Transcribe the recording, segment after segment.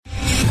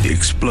The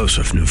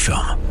explosive new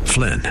film,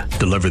 Flynn,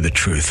 deliver the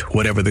truth,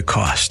 whatever the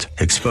cost,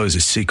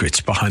 exposes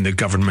secrets behind the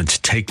government's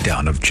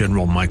takedown of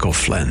General Michael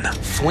Flynn.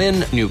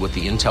 Flynn knew what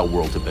the intel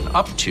world had been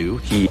up to.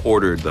 He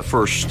ordered the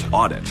first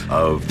audit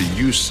of the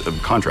use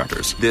of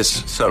contractors.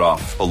 This set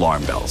off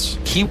alarm bells.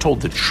 He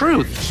told the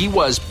truth. He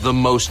was the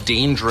most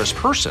dangerous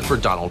person for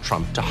Donald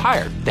Trump to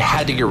hire. They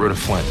had to get rid of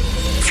Flynn.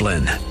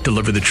 Flynn,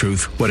 deliver the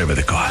truth, whatever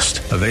the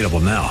cost. Available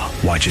now.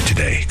 Watch it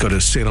today. Go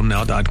to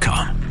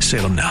salemnow.com.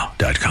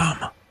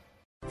 salemnow.com.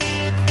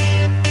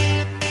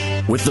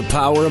 With the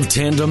power of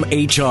Tandem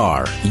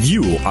HR,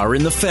 you are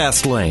in the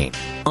fast lane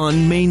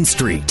on Main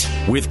Street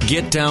with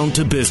Get Down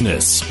to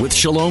Business with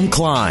Shalom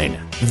Klein,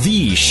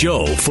 the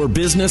show for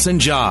business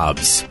and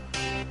jobs.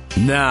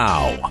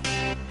 Now,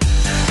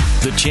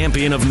 the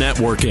champion of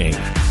networking,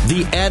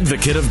 the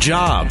advocate of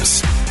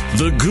jobs,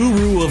 the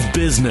guru of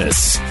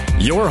business,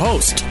 your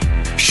host,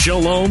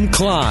 Shalom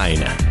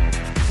Klein.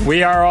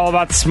 We are all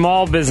about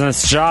small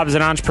business, jobs,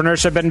 and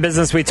entrepreneurship and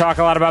business. We talk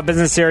a lot about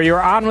business here.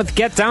 You're on with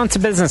Get Down to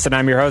Business, and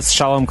I'm your host,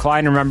 Shalom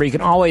Klein. Remember, you can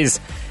always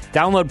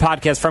download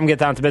podcasts from Get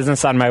Down to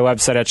Business on my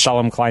website at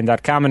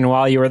shalomklein.com. And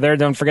while you are there,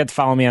 don't forget to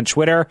follow me on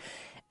Twitter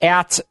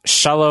at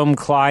Shalom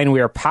Klein.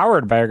 We are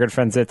powered by our good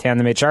friends at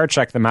Tandem HR.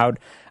 Check them out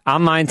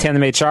online,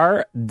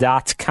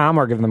 tandemhr.com,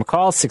 or give them a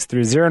call,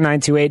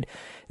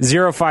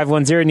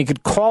 630-928-0510. And you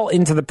could call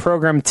into the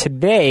program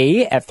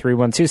today at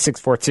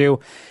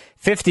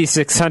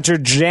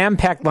 312-642-5600.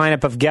 Jam-packed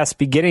lineup of guests,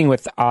 beginning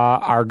with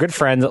our good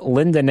friend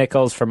Linda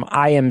Nichols from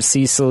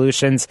IMC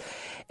Solutions,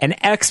 an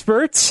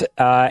expert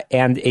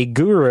and a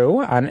guru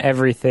on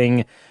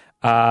everything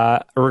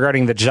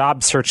regarding the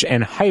job search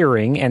and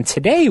hiring. And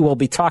today we'll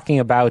be talking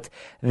about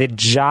the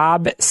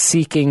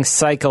job-seeking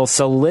cycle.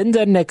 So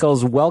Linda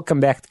Nichols, welcome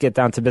back to Get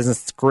Down to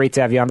Business. It's great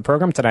to have you on the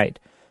program tonight.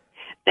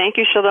 Thank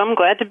you, Shalom.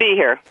 Glad to be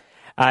here.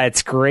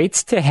 It's great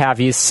to have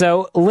you.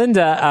 So,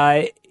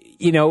 Linda,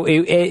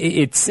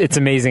 it's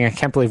amazing. I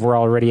can't believe we're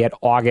already at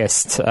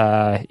August,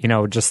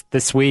 just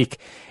this week.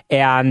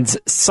 And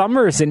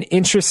summer is an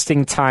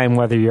interesting time,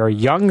 whether you're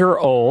young or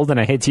old. And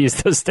I hate to use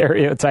those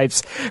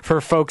stereotypes for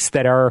folks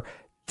that are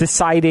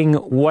deciding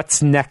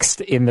what's next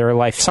in their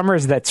life. Summer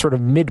is that sort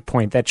of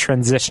midpoint, that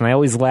transition. I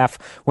always laugh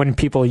when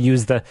people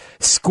use the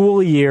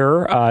school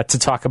year to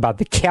talk about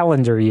the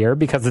calendar year,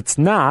 because it's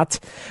not.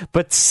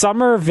 But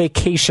summer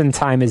vacation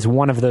time is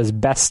one of those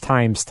best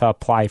times to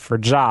apply for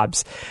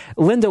jobs.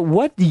 Linda,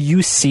 what do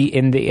you see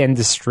in the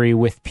industry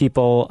with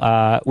people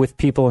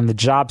in the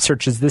job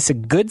search? Is this a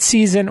good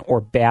season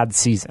or bad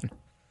season?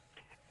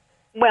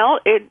 Well,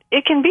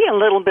 it can be a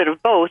little bit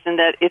of both, in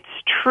that it's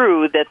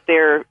true that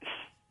there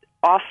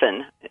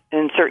often,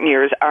 in certain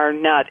years, are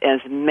not as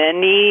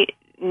many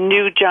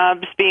new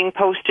jobs being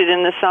posted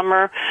in the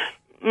summer.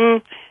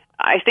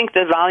 I think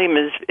the volume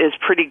is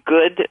pretty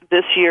good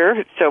this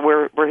year, so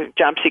we're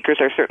job seekers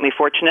are certainly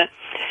fortunate.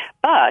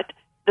 But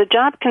the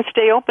job can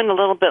stay open a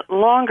little bit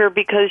longer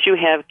because you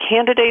have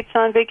candidates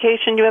on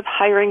vacation, you have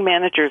hiring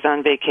managers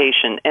on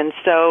vacation, and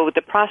so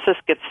the process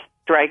gets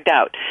dragged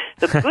out.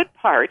 The good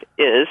part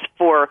is,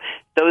 for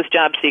those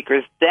job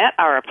seekers that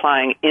are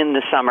applying in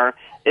the summer,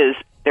 is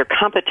their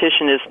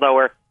competition is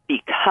lower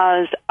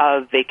because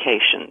of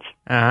vacations.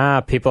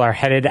 People are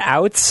headed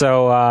out,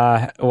 so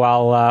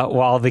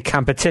while the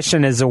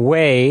competition is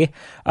away,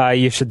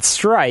 you should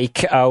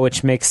strike,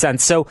 which makes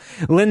sense. So,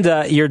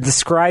 Linda, you're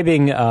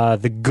describing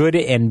the good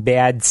and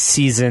bad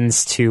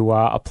seasons to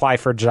apply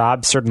for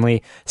jobs.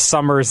 Certainly,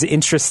 summer is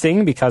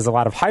interesting because a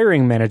lot of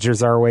hiring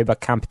managers are away, but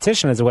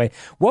competition is away.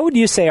 What would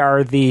you say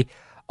are the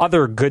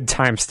other good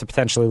times to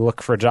potentially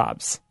look for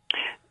jobs?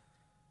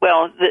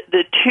 Well,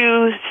 the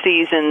two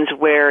seasons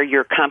where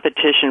your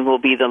competition will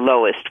be the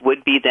lowest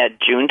would be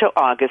that June to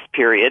August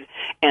period,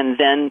 and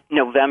then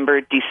November,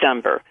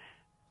 December.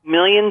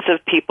 Millions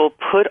of people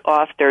put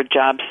off their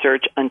job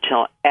search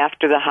until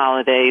after the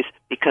holidays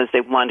because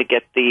they want to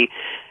get the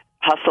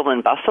hustle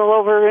and bustle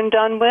over and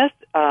done with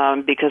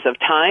because of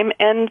time,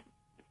 and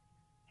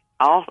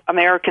all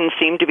Americans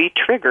seem to be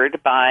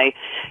triggered by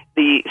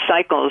the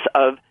cycles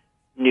of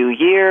new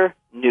year,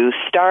 new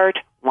start,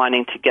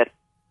 wanting to get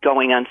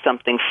going on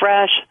something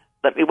fresh.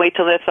 Let me wait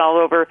till that's all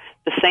over.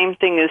 The same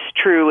thing is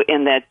true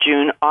in that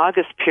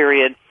June-August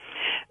period.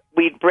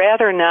 We'd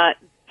rather not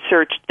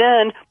search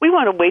then. We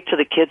want to wait till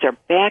the kids are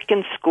back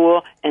in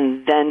school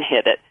and then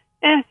hit it.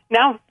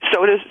 Now,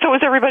 so is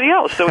everybody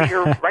else. So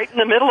you're right in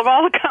the middle of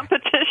all the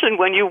competition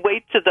when you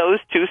wait to those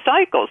two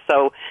cycles.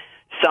 So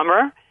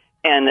summer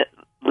and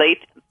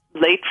late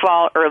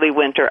fall, early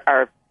winter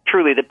are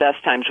truly the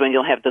best times when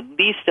you'll have the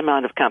least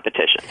amount of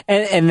competition.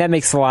 And that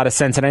makes a lot of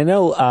sense. And I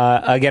know,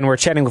 again, we're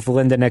chatting with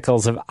Linda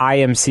Nichols of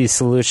IMC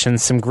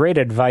Solutions, some great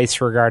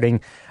advice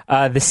regarding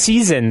the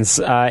seasons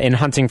in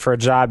hunting for a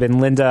job. And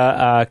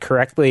Linda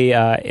correctly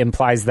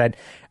implies that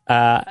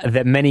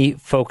many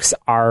folks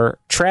are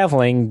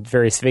traveling,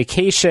 various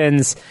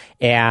vacations,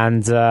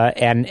 and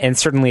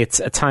certainly it's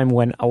a time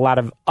when a lot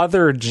of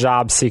other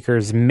job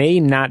seekers may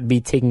not be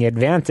taking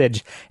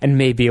advantage and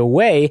may be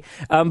away.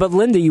 But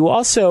Linda, you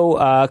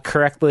also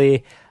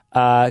correctly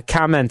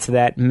comment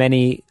that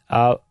many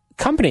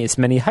companies,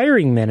 many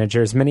hiring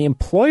managers, many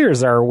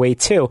employers are away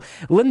too.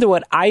 Linda,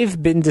 what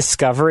I've been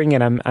discovering,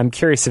 and I'm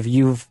curious if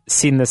you've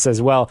seen this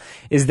as well,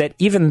 is that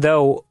even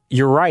though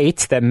you're right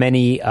that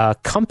many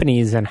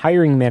companies and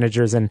hiring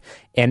managers and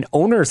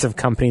owners of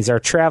companies are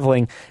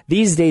traveling,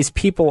 these days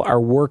people are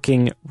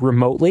working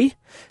remotely.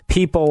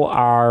 People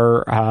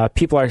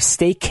are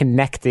stay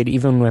connected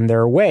even when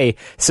they're away.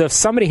 So if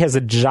somebody has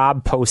a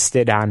job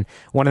posted on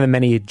one of the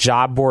many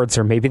job boards,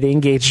 or maybe they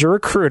engaged a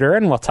recruiter,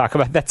 and we'll talk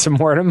about that some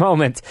more in a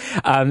moment,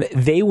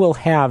 they will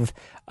have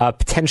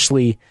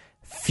potentially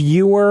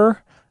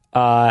fewer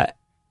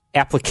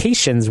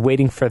applications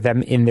waiting for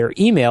them in their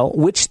email,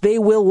 which they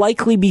will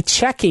likely be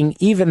checking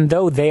even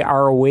though they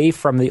are away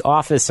from the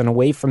office and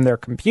away from their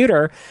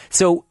computer.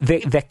 So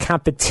the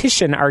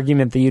competition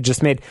argument that you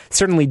just made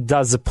certainly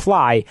does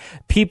apply.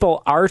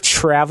 People are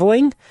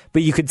traveling,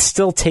 but you could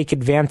still take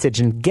advantage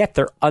and get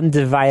their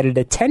undivided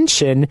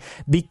attention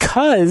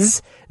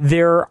because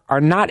there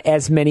are not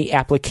as many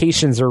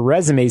applications or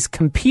resumes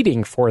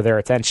competing for their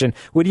attention.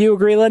 Would you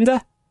agree,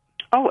 Linda?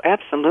 Oh,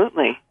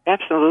 absolutely.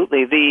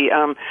 Absolutely.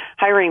 The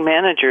hiring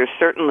managers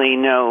certainly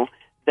know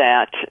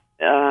that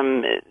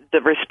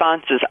the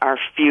responses are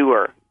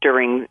fewer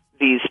during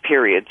these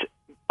periods.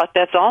 But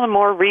that's all the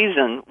more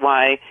reason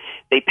why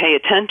they pay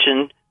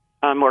attention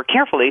more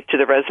carefully to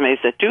the resumes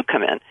that do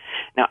come in.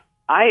 Now,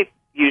 I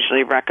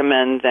usually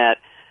recommend that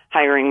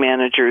hiring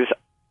managers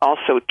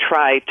also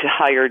try to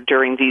hire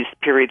during these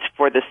periods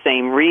for the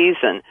same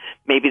reason.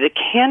 Maybe the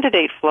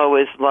candidate flow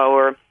is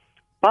lower,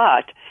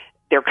 but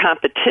their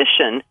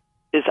competition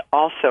is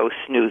also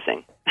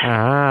snoozing.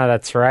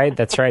 That's right.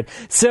 That's right.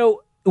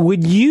 So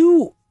would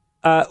you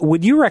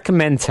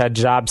recommend to a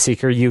job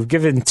seeker, you've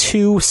given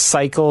 2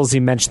 cycles. You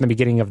mentioned the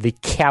beginning of the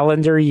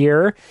calendar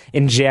year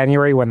in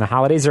January when the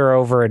holidays are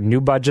over and new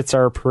budgets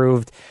are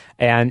approved,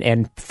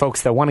 and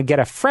folks that want to get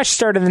a fresh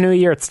start in the new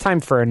year, it's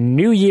time for a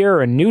new year,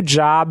 a new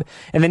job.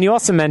 And then you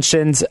also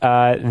mentioned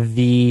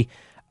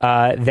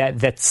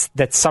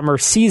that summer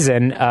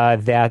season,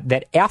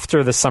 that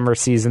after the summer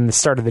season, the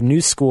start of the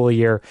new school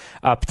year,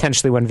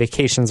 potentially when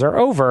vacations are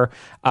over,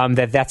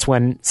 that's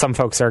when some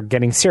folks are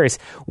getting serious.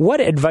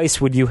 What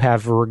advice would you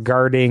have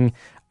regarding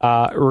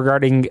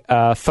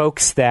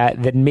folks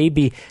that may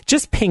be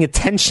just paying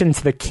attention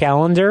to the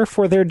calendar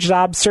for their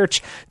job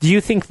search? Do you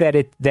think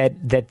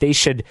that they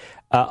should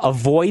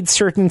avoid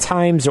certain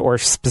times or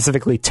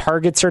specifically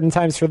target certain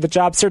times for the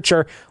job search,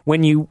 or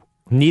when you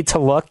need to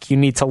look, you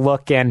need to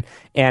look, and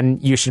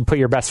you should put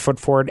your best foot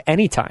forward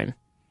anytime?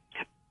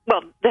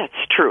 Well, that's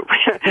true.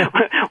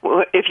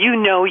 If you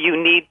know you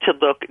need to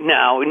look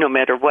now, no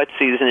matter what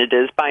season it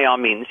is, by all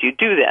means you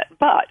do that.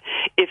 But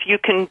if you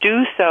can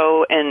do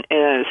so and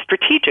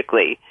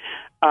strategically,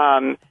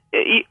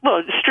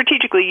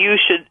 strategically you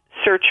should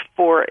search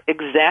for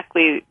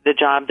exactly the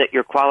job that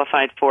you're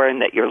qualified for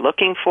and that you're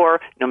looking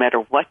for, no matter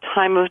what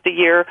time of the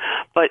year.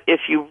 But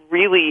if you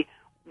really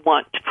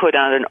want to put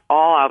on an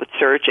all-out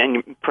search,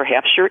 and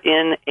perhaps you're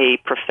in a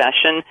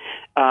profession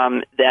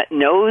that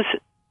knows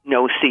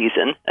no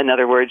season, in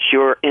other words,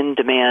 you're in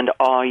demand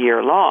all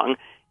year long,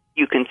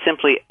 you can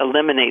simply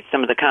eliminate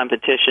some of the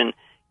competition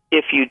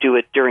if you do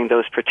it during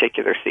those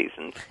particular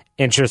seasons.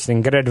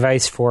 Interesting. Good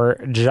advice for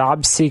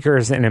job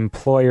seekers and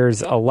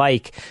employers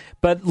alike.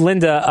 But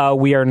Linda,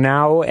 we are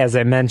now, as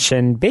I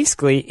mentioned,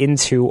 basically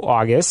into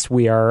August.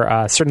 We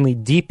are certainly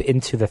deep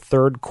into the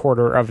third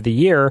quarter of the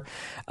year,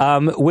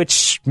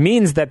 which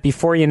means that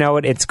before you know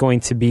it, it's going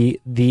to be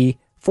the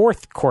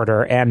fourth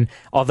quarter. And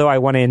although I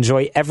want to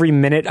enjoy every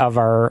minute of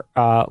our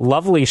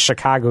lovely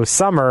Chicago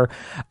summer,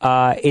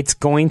 it's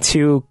going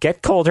to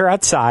get colder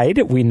outside.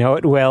 We know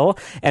it will.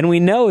 And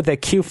we know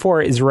that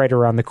Q4 is right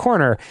around the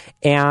corner.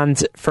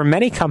 And for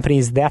many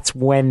companies, that's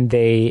when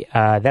they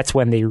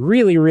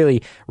really,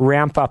 really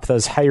ramp up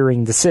those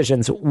hiring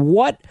decisions.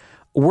 What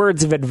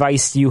words of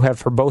advice do you have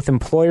for both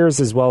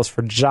employers as well as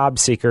for job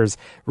seekers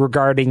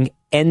regarding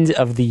end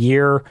of the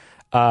year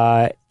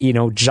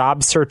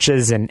job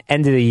searches and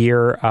end of the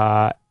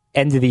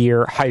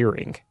year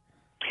hiring?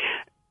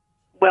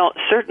 Well,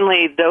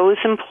 certainly those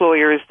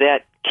employers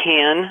that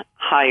can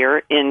hire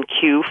in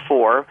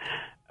Q4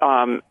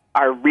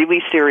 are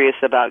really serious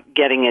about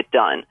getting it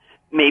done.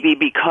 Maybe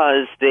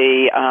because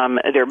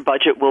their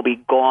budget will be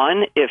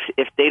gone.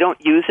 If they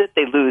don't use it,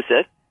 they lose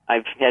it.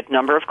 I've had a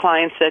number of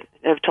clients that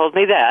have told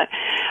me that.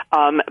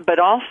 But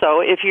also,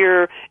 if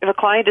a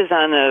client is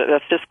on a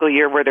fiscal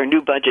year where their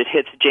new budget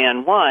hits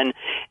Jan 1,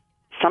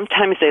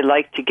 sometimes they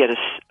like to get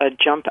a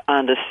jump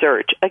on the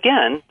search.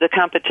 Again, the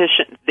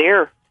competition,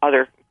 their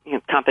other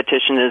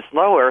competition is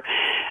lower,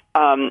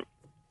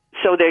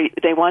 so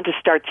they want to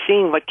start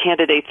seeing what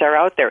candidates are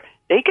out there.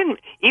 They can,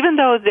 even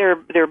though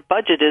their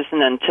budget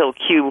isn't until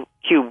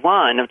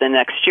Q1 of the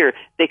next year,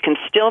 they can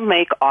still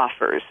make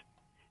offers.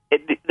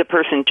 The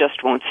person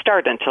just won't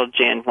start until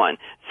Jan 1.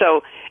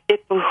 So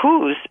it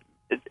behooves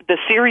the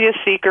serious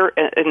seeker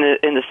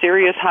and the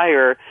serious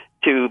hirer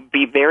to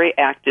be very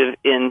active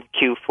in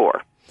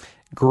Q4.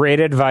 Great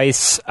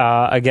advice,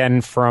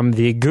 again, from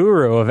the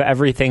guru of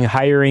everything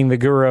hiring, the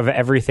guru of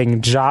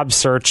everything job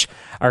search,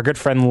 our good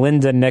friend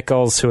Linda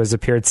Nichols, who has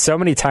appeared so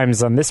many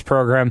times on this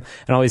program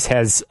and always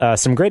has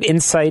some great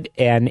insight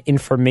and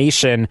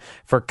information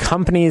for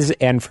companies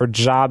and for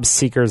job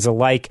seekers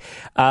alike.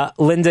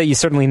 Linda, you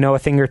certainly know a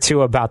thing or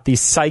two about the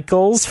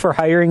cycles for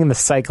hiring and the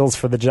cycles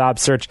for the job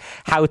search,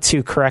 how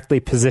to correctly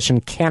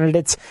position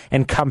candidates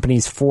and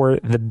companies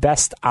for the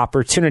best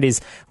opportunities.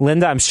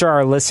 Linda, I'm sure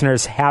our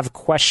listeners have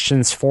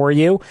questions for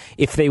you.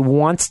 If they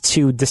want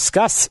to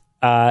discuss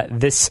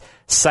this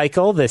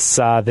cycle,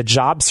 the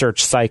job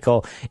search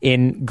cycle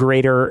in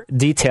greater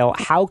detail,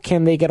 how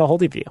can they get a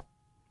hold of you?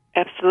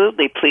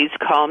 Absolutely. Please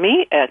call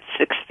me at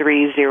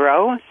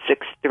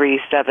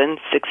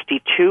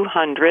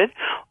 630-637-6200,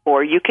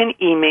 or you can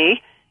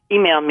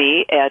email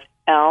me at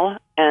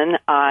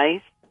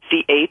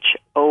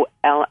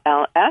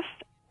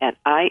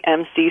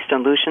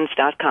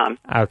lnicholls@imcsolutions.com.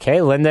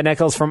 Okay, Linda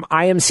Nichols from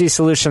IMC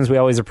Solutions. We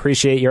always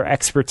appreciate your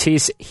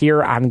expertise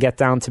here on Get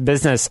Down to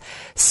Business.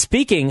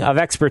 Speaking of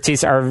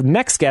expertise, our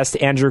next guest,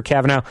 Andrew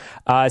Kavanaugh,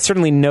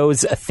 certainly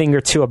knows a thing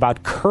or two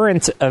about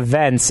current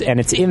events, and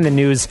it's in the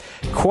news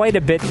quite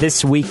a bit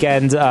this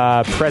weekend.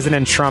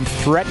 President Trump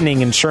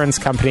threatening insurance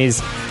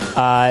companies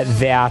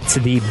that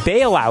the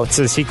bailouts,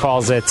 as he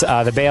calls it,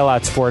 the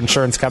bailouts for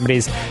insurance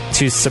companies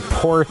to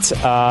support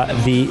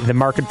the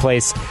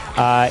marketplace,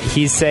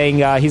 he's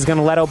saying he's going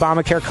to let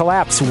Obamacare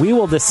collapse. We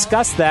will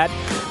discuss that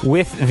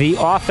with the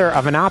author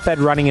of an op-ed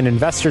running an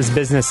Investor's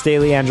Business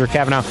Daily, Andrew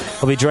Kavanaugh.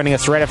 He'll be joining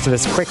us right after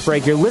this quick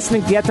break. You're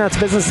listening to Get Down to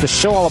Business, the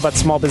show all about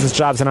small business,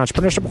 jobs, and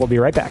entrepreneurship. We'll be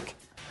right back.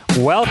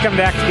 Welcome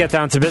back to Get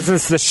Down to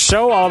Business, the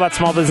show all about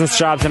small business,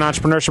 jobs, and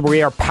entrepreneurship.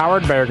 We are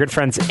powered by our good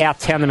friends at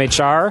Tandem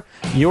HR,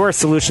 your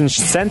solutions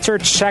center.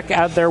 Check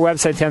out their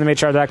website,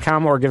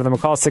 tandemhr.com, or give them a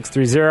call,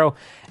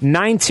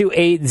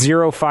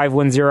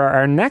 630-928-0510.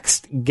 Our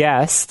next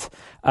guest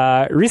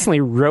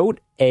recently wrote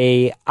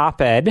a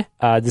op-ed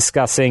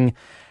discussing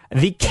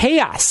the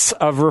chaos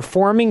of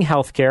reforming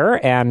healthcare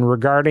and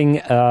regarding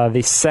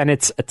the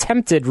Senate's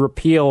attempted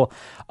repeal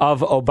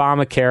of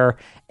Obamacare.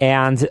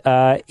 And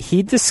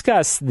he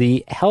discussed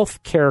the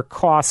healthcare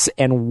costs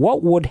and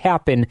what would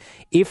happen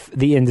if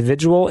the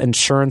individual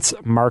insurance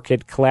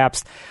market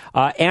collapsed.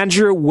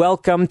 Andrew,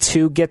 welcome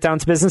to Get Down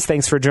to Business.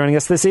 Thanks for joining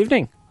us this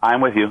evening. I'm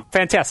with you.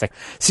 Fantastic.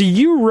 So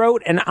you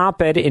wrote an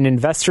op-ed in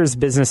Investor's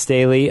Business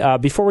Daily.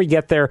 Before we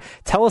get there,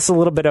 tell us a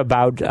little bit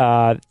about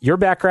your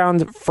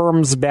background,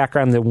 firm's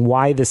background, and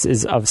why this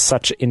is of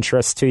such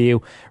interest to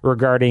you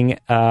regarding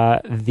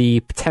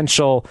the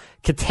potential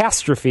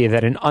catastrophe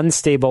that an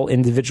unstable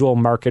individual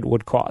market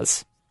would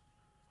cause.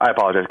 I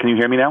apologize. Can you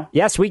hear me now?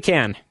 Yes, we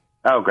can.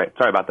 Oh, great.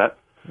 Sorry about that.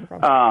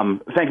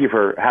 Thank you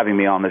for having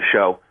me on the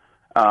show.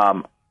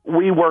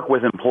 We work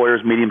with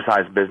employers,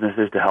 medium-sized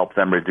businesses, to help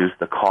them reduce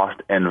the cost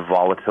and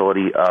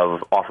volatility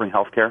of offering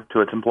health care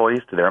to its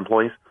employees, to their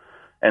employees.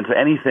 And so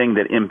anything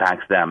that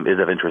impacts them is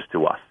of interest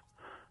to us.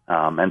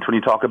 And so when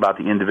you talk about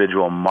the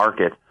individual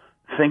market,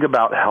 think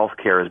about health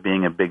care as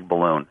being a big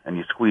balloon, and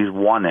you squeeze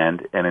one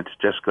end, and it's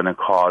just going to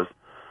cause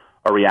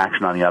a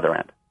reaction on the other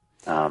end.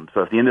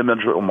 So if the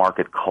individual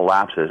market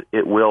collapses,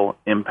 it will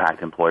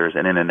impact employers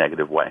and in a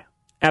negative way.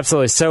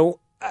 Absolutely. So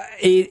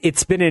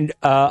it's been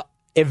a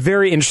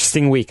very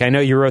interesting week. I know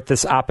you wrote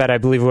this op-ed, I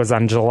believe it was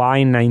on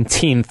July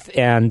 19th,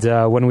 and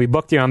when we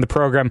booked you on the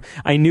program,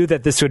 I knew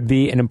that this would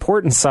be an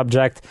important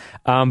subject,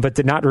 but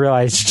did not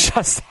realize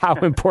just how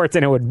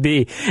important it would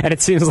be. And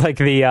it seems like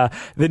the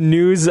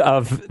news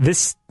of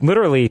this,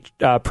 literally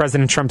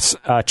President Trump's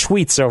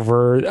tweets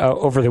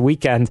over the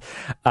weekend,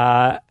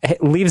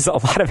 leaves a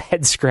lot of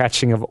head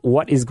scratching of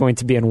what is going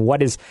to be and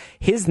what is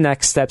his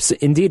next steps.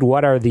 Indeed,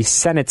 what are the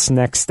Senate's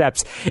next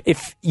steps?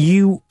 If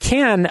you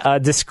can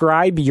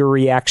describe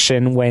your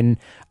reaction when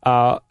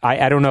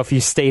I don't know if you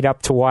stayed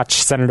up to watch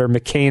Senator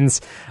McCain's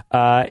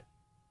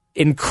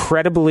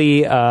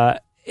incredibly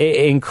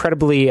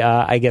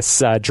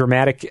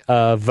dramatic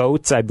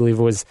vote. I believe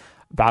it was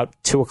about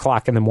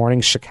 2:00 in the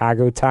morning,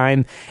 Chicago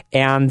time,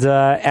 and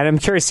I'm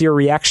curious your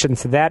reaction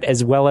to that,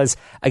 as well as,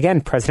 again,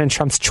 President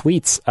Trump's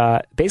tweets,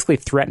 basically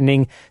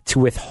threatening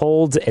to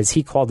withhold, as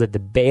he called it, the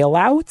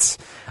bailouts,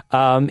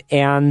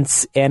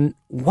 and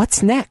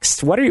what's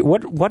next?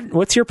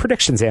 What's your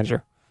predictions, Andrew?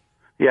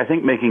 Yeah, I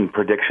think making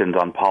predictions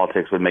on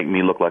politics would make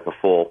me look like a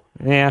fool.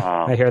 Yeah,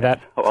 I hear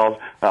that.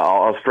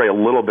 I'll stray a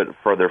little bit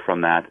further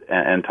from that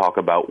and talk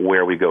about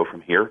where we go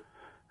from here.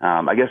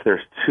 I guess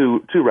there's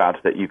two routes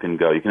that you can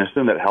go. You can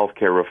assume that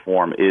healthcare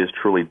reform is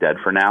truly dead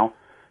for now,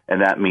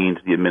 and that means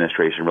the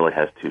administration really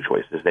has two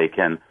choices. They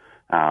can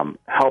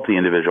help the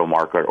individual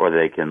market, or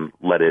they can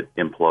let it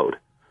implode.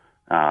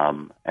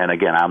 And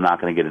again, I'm not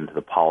going to get into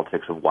the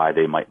politics of why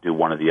they might do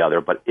one or the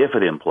other, but if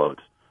it implodes,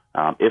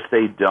 if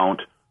they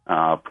don't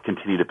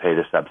continue to pay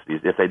the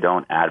subsidies, if they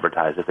don't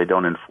advertise, if they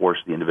don't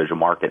enforce the individual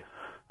market,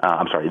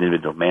 the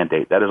individual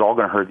mandate, that is all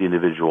going to hurt the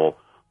individual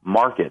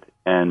market.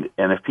 And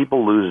if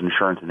people lose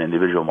insurance in the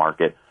individual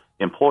market,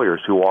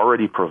 employers who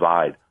already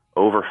provide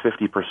over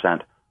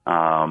 50%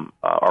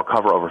 or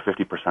cover over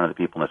 50% of the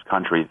people in this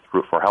country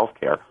for health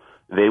care,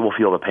 they will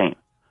feel the pain.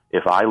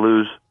 If I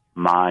lose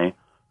my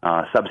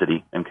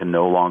subsidy and can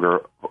no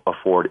longer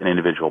afford an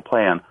individual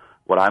plan,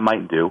 what I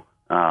might do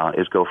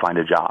is go find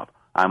a job.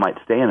 I might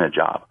stay in a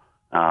job.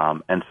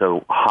 And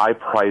so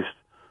high-priced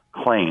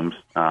claims,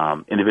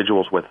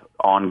 individuals with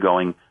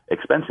ongoing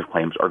expensive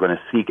claims are going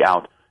to seek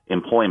out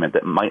employment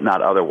that might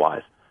not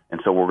otherwise.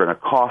 And so we're going to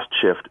cost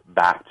shift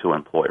back to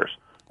employers.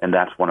 And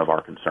that's one of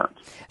our concerns.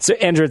 So,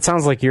 Andrew, it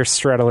sounds like you're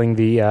straddling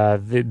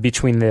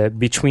between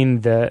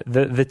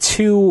the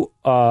two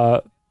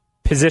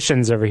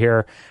positions over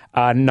here.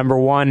 Number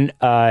one,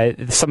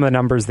 some of the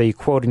numbers that you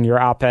quote in your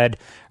op-ed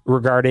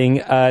regarding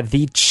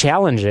the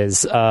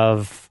challenges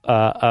of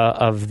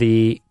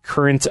the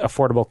current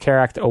Affordable Care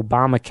Act,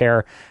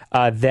 Obamacare,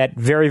 that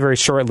very, very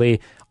shortly,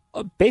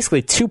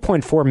 basically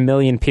 2.4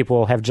 million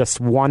people have just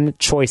one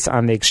choice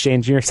on the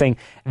exchange. And you're saying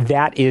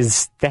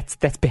that's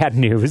bad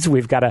news.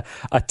 We've got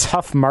a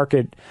tough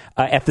market.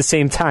 At the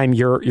same time,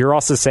 you're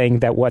also saying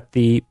that what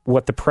the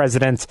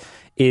president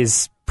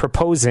is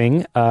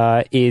proposing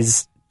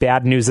is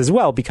bad news as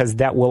well, because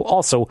that will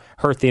also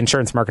hurt the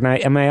insurance market.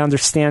 Am I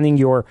understanding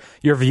your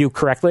view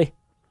correctly?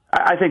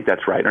 I think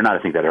that's right, or not.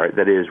 I think that's right.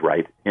 That is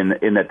right in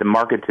that the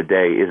market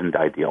today isn't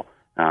ideal.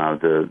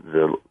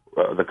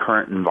 The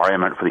current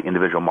environment for the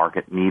individual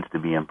market needs to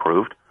be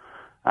improved.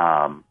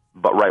 But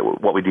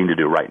what we need to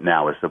do right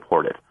now is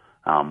support it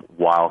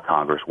while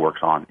Congress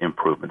works on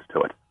improvements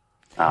to it.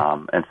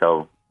 And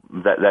so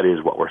that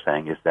is what we're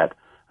saying, is that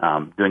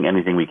doing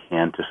anything we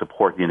can to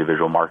support the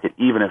individual market,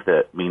 even if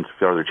that means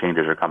further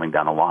changes are coming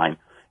down the line,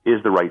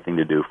 is the right thing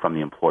to do from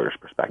the employer's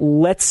perspective.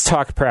 Let's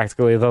talk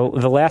practically.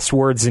 The last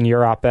words in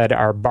your op-ed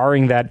are,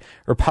 barring that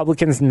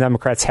Republicans and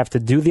Democrats have to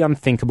do the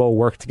unthinkable,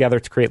 work together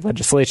to create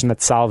legislation that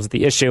solves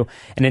the issue.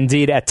 And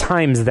indeed, at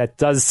times, that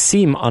does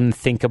seem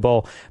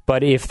unthinkable.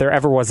 But if there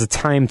ever was a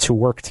time to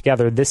work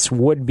together, this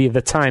would be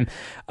the time.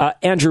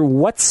 Andrew,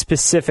 what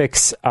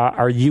specifics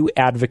are you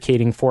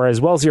advocating for, as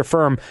well as your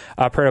firm,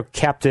 Pareto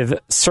Captive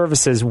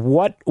Services?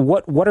 What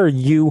are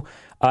you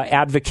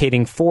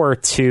advocating for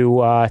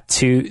to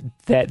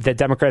that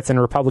Democrats and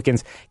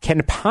Republicans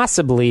can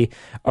possibly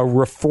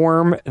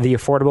reform the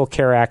Affordable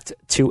Care Act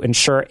to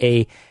ensure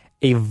a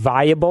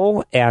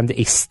viable and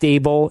a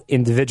stable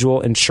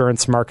individual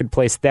insurance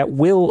marketplace that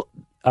will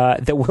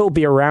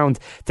be around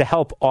to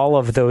help all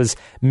of those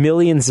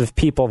millions of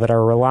people that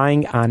are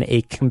relying on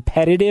a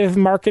competitive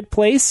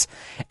marketplace,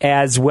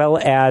 as well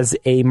as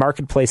a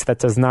marketplace that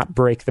does not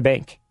break the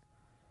bank?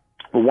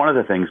 Well, one of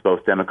the things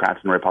both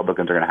Democrats and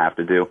Republicans are going to have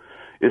to do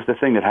is the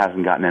thing that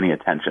hasn't gotten any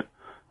attention.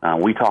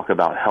 We talk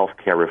about health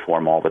care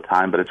reform all the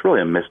time, but it's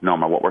really a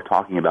misnomer. What we're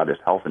talking about is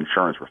health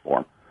insurance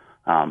reform.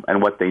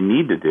 And what they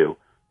need to do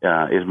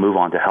is move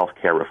on to health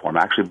care reform,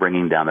 actually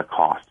bringing down the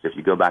costs. If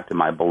you go back to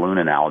my balloon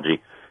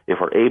analogy, if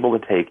we're able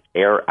to take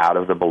air out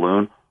of the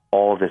balloon,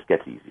 all of this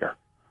gets easier.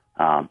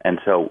 And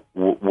so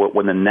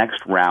when the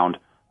next round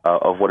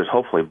of what is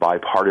hopefully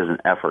bipartisan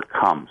effort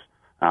comes,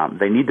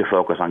 they need to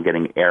focus on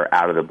getting air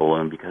out of the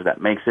balloon, because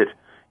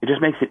it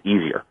just makes it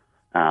easier.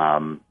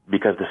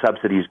 Because the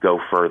subsidies go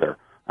further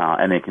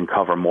and they can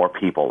cover more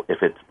people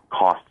if it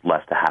costs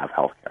less to have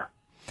health care.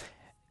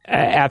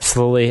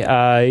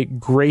 Absolutely.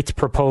 Great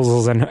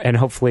proposals, and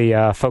hopefully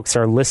folks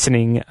are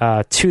listening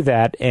to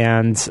that.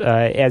 And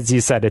as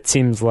you said, it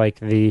seems like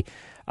the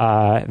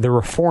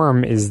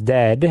reform is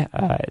dead.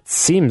 It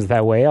seems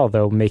that way,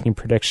 although making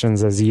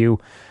predictions, as you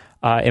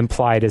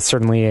implied, is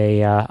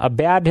certainly a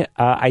bad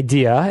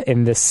idea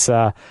in this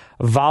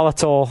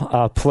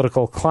volatile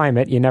political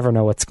climate. You never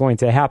know what's going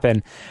to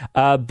happen.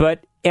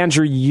 But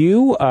Andrew,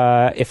 you,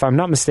 if I'm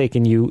not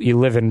mistaken, you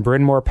live in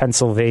Bryn Mawr,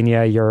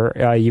 Pennsylvania.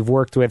 You've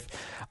worked with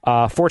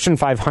Fortune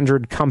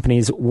 500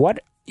 companies.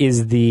 What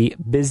is the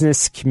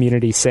business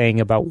community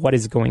saying about what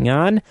is going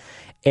on?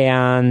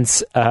 And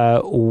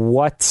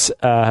what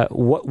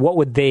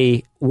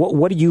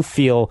do you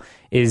feel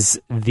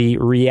is the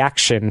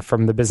reaction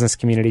from the business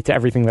community to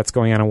everything that's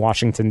going on in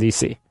Washington,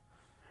 D.C.?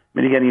 I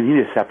mean, again, you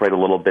need to separate a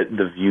little bit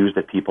the views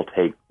that people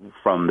take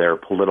from their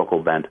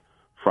political bent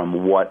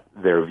from what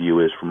their view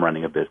is from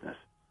running a business.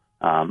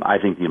 I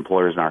think the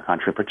employers in our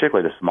country,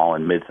 particularly the small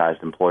and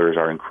mid-sized employers,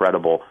 are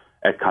incredible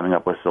at coming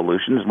up with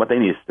solutions. What they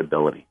need is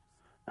stability.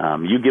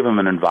 You give them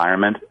an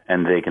environment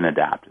and they can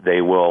adapt.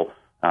 They will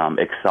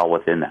excel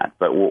within that.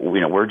 But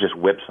we're just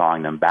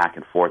whipsawing them back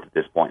and forth at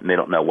this point, and they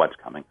don't know what's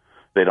coming.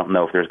 They don't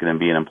know if there's going to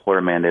be an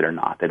employer mandate or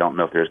not. They don't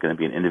know if there's going to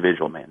be an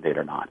individual mandate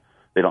or not.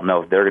 They don't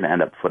know if they're going to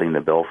end up footing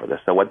the bill for this.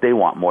 So what they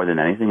want more than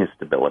anything is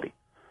stability.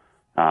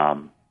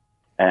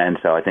 And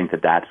so I think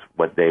that's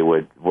what they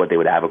would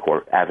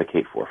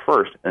advocate for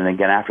first. And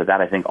again, after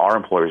that, I think our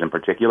employers in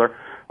particular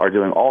are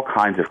doing all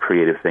kinds of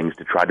creative things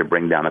to try to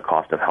bring down the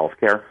cost of health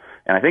care.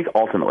 And I think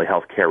ultimately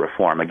health care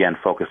reform, again,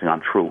 focusing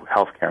on true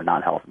health care,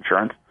 not health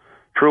insurance,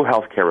 true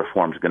health care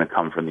reform is going to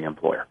come from the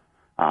employer.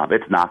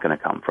 It's not going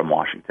to come from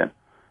Washington.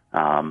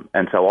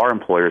 And so our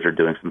employers are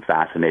doing some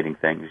fascinating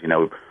things,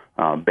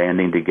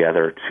 banding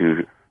together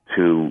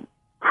to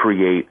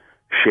create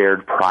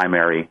shared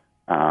primary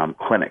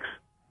clinics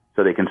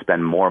so they can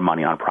spend more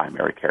money on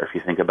primary care. If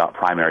you think about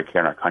primary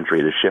care in our country,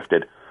 it has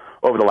shifted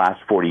over the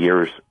last 40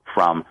 years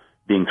from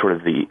being sort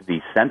of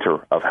the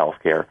center of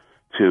healthcare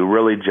to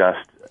really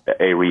just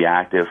a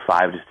reactive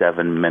 5 to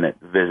 7 minute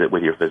visit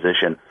with your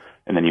physician,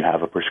 and then you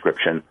have a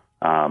prescription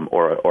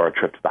or a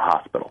trip to the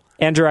hospital.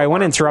 Andrew, I want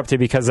to interrupt you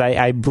because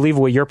I believe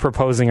what you're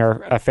proposing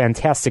are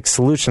fantastic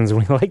solutions.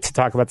 We like to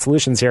talk about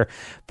solutions here,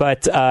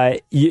 but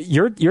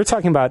you're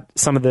talking about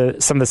some of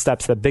the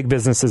steps that big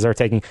businesses are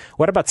taking.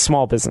 What about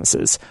small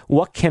businesses?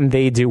 What can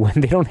they do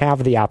when they don't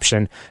have the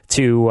option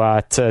to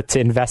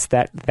invest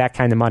that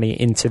kind of money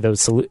into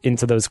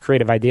those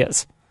creative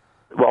ideas?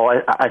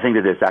 Well, I think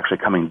that it's actually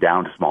coming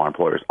down to smaller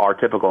employers. Our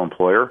typical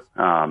employer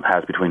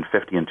has between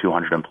 50 and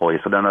 200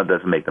 employees, so that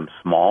doesn't make them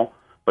small,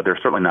 but they're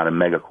certainly not a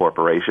mega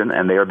corporation,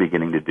 and they are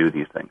beginning to do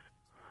these things.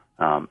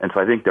 And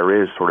so I think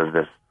there is sort of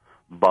this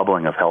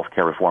bubbling of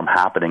healthcare reform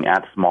happening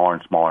at smaller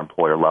and smaller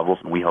employer levels,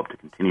 and we hope to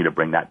continue to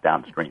bring that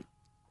downstream.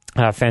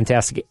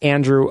 Fantastic.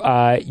 Andrew,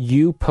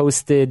 you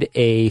posted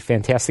a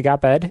fantastic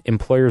op-ed,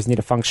 Employers Need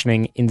a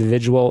Functioning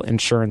Individual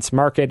Insurance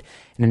Market,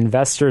 and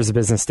Investors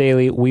Business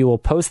Daily. We will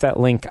post that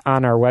link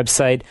on our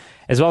website,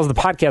 as well as the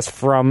podcast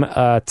from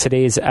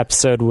today's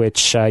episode,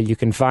 which you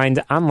can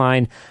find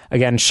online.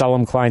 Again,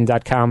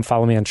 ShalomKlein.com.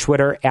 Follow me on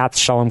Twitter,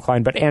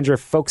 @ShalomKlein. But Andrew, if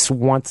folks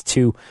want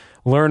to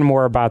learn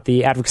more about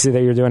the advocacy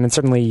that you're doing, and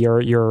certainly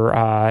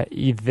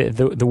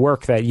the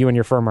work that you and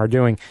your firm are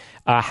doing,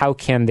 how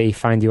can they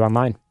find you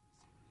online?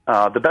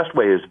 The best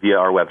way is via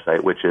our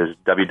website, which is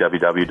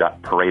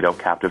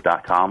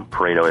www.paretocaptive.com.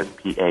 Pareto is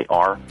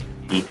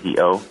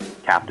Pareto,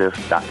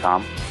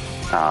 captive.com.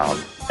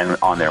 And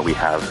on there we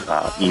have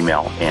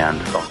email and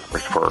phone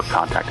numbers for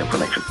contact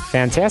information.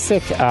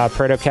 Fantastic.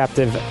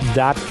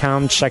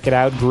 ParetoCaptive.com. Check it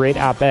out. Great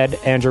op-ed.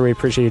 Andrew, we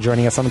appreciate you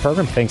joining us on the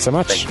program. Thanks so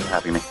much. Thanks for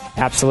having me.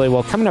 Absolutely.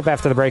 Well, coming up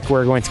after the break,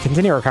 we're going to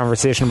continue our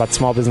conversation about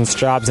small business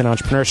jobs and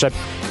entrepreneurship.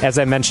 As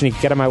I mentioned, you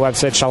can get on my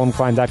website,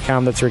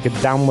 ShalomKlein.com. That's where you can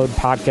download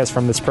podcasts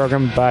from this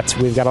program. But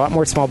we've got a lot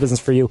more small business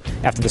for you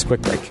after this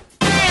quick break.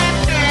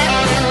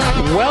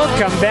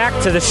 Welcome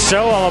back to the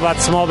show, all about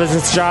small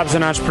business jobs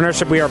and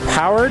entrepreneurship. We are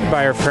powered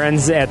by our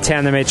friends at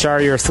Tandem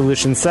HR, your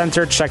solution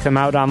center. Check them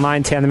out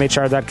online,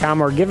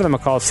 tandemhr.com, or give them a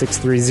call,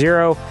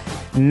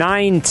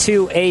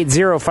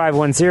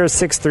 630-928-0510,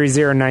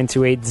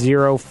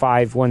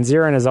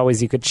 630-928-0510. And as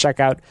always, you could check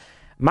out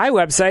my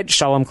website,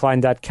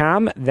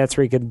 shalomklein.com. That's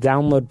where you could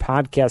download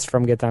podcasts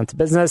from Get Down to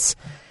Business,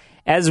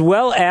 as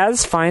well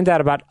as find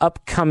out about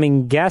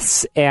upcoming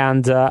guests.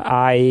 And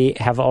I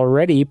have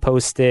already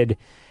posted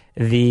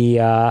the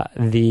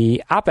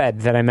op-ed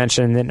that I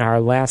mentioned in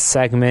our last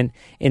segment.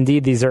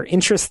 Indeed, these are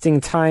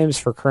interesting times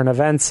for current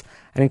events.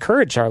 I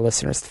encourage our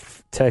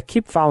listeners to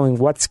keep following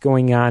what's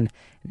going on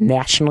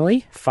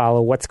nationally,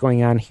 follow what's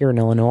going on here in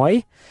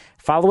Illinois,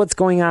 follow what's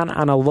going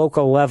on a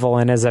local level.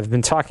 And as I've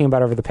been talking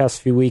about over the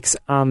past few weeks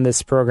on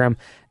this program,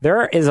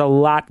 there is a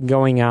lot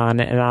going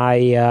on, and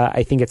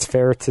I think it's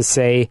fair to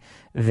say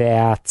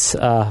that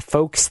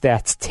folks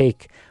that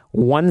take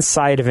one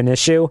side of an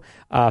issue,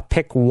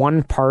 pick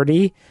one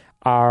party,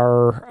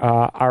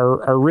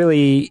 are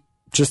really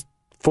just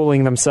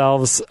fooling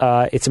themselves.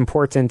 It's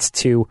important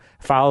to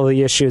follow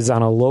the issues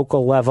on a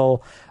local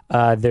level.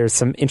 There's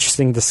some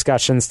interesting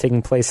discussions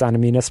taking place on a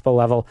municipal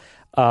level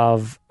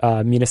of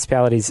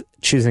municipalities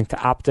choosing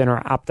to opt in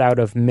or opt out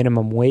of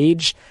minimum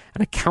wage.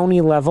 On a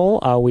county level,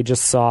 we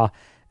just saw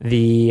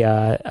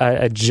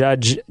a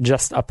judge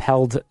just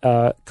upheld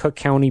Cook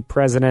County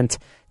President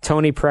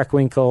Tony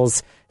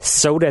Preckwinkle's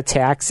soda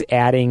tax,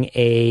 adding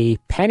a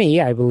penny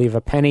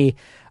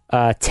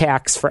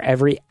tax for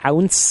every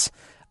ounce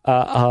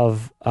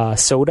of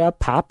soda,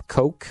 pop,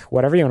 Coke,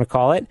 whatever you want to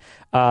call it,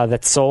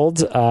 that's sold.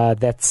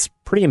 That's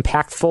pretty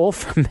impactful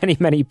for many,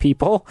 many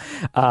people.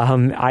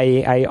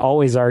 I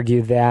always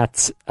argue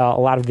that a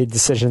lot of the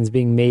decisions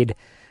being made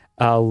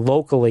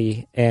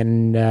locally,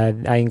 and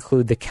I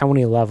include the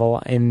county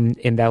level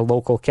in that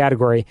local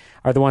category,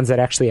 are the ones that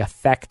actually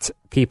affect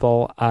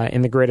people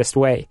in the greatest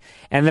way.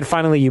 And then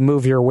finally, you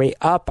move your way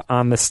up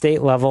on the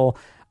state level.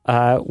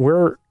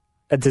 We're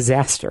a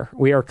disaster.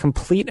 We are a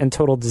complete and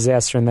total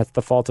disaster, and that's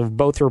the fault of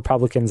both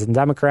Republicans and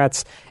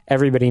Democrats.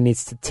 Everybody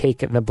needs to take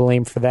the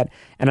blame for that.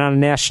 And on a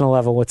national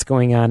level, what's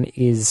going on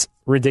is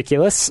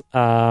ridiculous.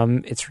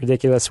 It's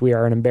ridiculous. We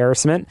are an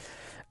embarrassment.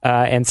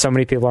 And so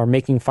many people are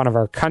making fun of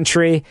our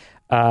country.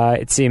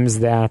 It seems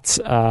that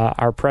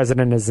our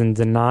president is in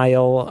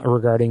denial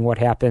regarding what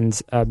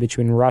happened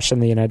between Russia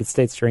and the United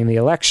States during the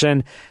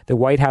election. The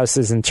White House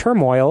is in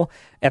turmoil.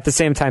 At the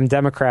same time,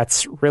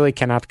 Democrats really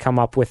cannot come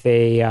up with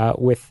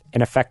an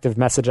effective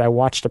message. I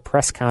watched a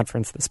press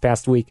conference this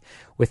past week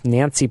with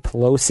Nancy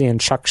Pelosi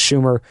and Chuck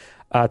Schumer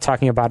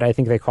talking about, I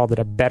think they called it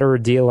a better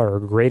deal or a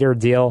greater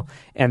deal,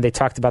 and they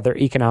talked about their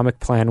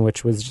economic plan,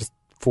 which was just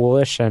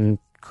foolish and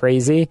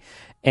crazy.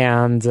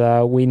 And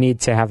we need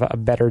to have a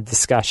better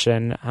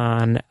discussion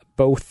on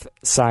both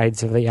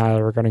sides of the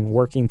aisle regarding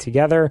working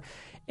together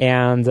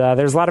And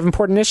there's a lot of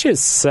important issues,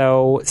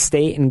 so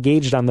stay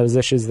engaged on those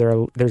issues.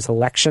 There's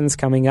elections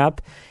coming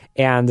up,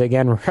 and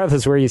again,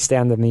 regardless where you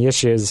stand on the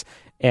issues,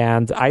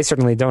 and I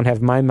certainly don't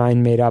have my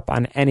mind made up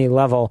on any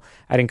level,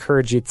 I'd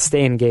encourage you to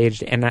stay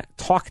engaged and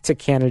talk to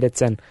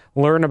candidates and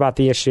learn about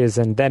the issues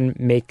and then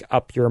make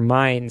up your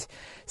mind.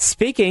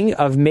 Speaking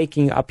of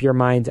making up your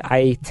mind,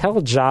 I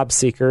tell job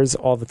seekers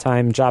all the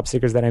time, job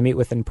seekers that I meet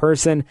with in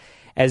person,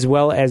 as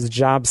well as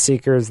job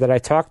seekers that I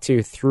talk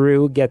to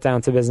through Get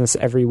Down to Business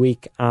every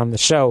week on the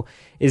show,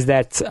 is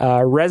that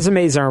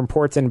resumes are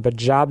important, but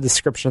job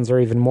descriptions are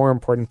even more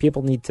important.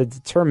 People need to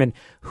determine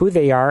who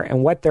they are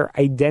and what their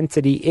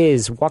identity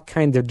is. What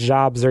kind of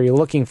jobs are you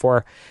looking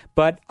for?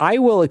 But I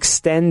will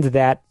extend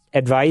that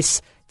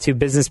advice to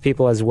business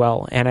people as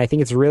well. And I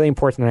think it's really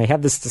important. I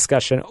had this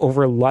discussion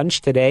over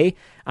lunch today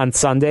on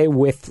Sunday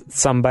with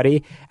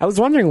somebody. I was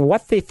wondering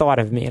what they thought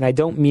of me. And I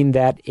don't mean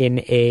that in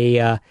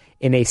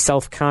a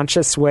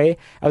self-conscious way.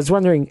 I was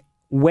wondering,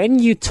 when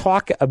you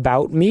talk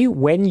about me,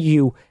 when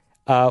you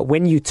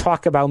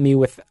talk about me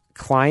with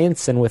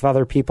clients and with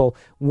other people,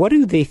 what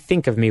do they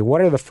think of me?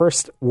 What are the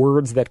first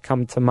words that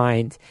come to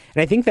mind?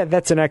 And I think that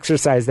that's an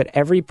exercise that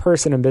every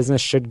person in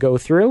business should go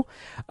through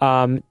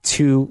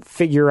to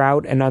figure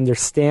out and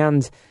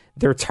understand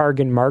their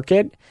target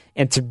market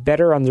and to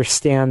better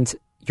understand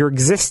your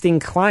existing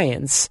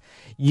clients.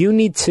 You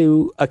need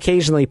to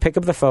occasionally pick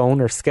up the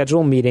phone or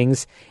schedule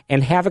meetings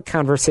and have a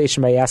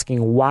conversation by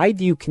asking, why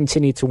do you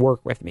continue to work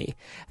with me?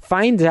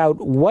 Find out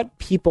what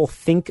people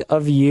think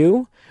of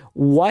you.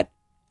 What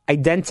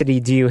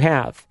identity do you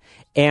have?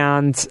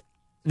 And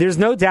there's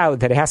no doubt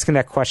that asking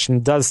that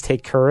question does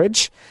take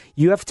courage.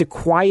 You have to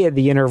quiet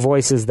the inner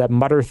voices that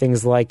mutter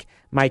things like,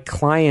 my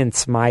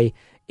clients, my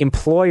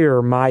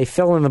employer, my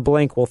fill in the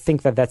blank will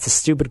think that that's a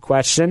stupid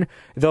question.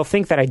 They'll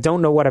think that I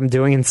don't know what I'm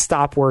doing and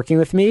stop working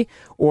with me,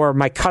 or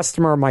my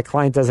customer or my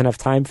client doesn't have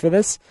time for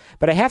this.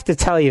 But I have to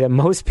tell you that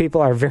most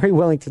people are very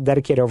willing to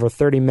dedicate over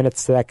 30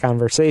 minutes to that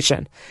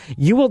conversation.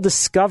 You will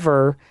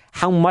discover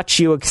how much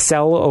you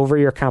excel over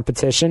your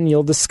competition.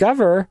 You'll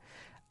discover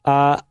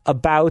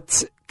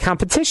about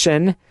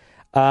competition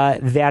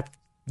that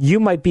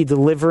you might be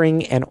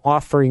delivering and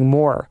offering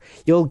more.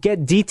 You'll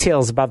get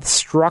details about the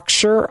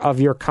structure of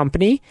your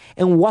company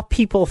and what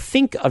people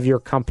think of your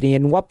company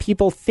and what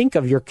people think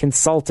of your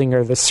consulting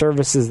or the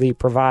services that you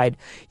provide.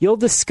 You'll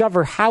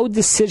discover how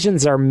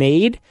decisions are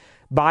made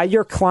by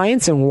your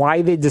clients and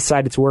why they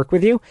decided to work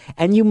with you.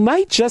 And you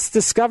might just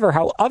discover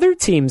how other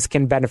teams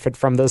can benefit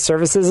from those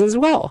services as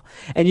well.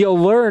 And you'll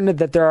learn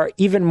that there are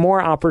even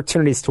more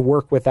opportunities to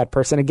work with that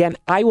person. Again,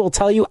 I will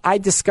tell you, I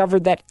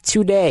discovered that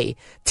today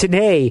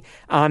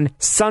on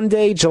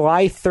Sunday,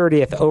 July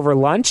 30th over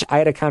lunch. I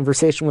had a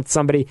conversation with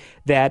somebody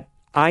that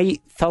I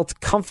felt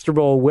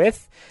comfortable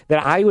with,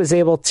 that I was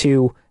able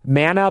to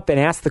man up and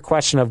ask the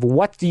question of,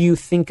 what do you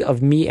think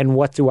of me and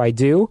what do I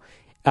do?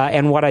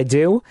 And what I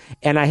do,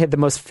 and I had the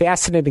most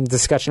fascinating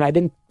discussion.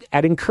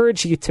 I'd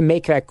encourage you to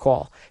make that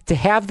call, to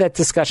have that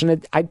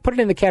discussion. I'd put it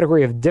in the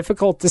category of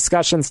difficult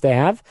discussions to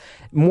have,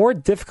 more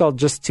difficult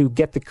just to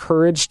get the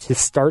courage to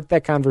start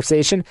that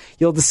conversation.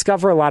 You'll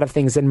discover a lot of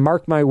things, and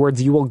mark my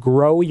words, you will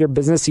grow your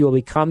business. You will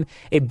become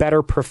a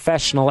better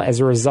professional as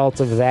a result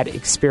of that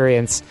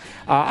experience.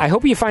 I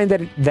hope you find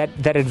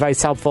that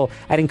advice helpful.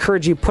 I'd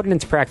encourage you, put it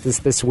into practice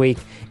this week.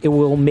 It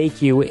will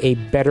make you a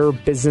better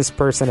business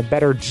person, a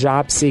better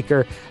job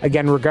seeker.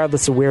 Again,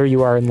 regardless of where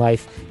you are in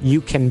life,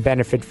 you can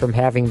benefit from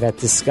having that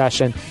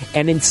discussion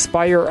and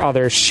inspire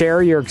others.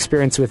 Share your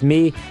experience with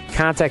me.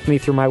 Contact me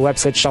through my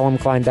website,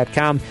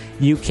 shalomklein.com.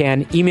 You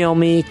can email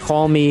me,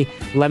 call me,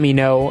 let me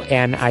know,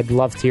 and I'd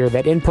love to hear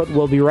that input.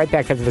 We'll be right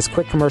back after this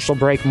quick commercial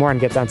break. More on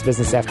Get Down to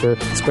Business after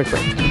this quick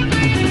break.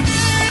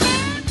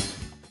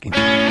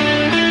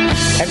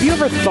 Have you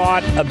ever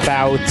thought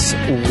about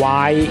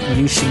why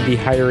you should be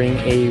hiring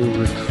a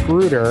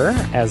recruiter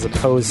as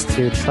opposed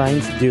to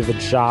trying to do the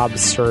job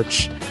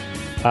search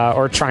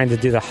or trying to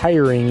do the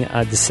hiring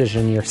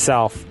decision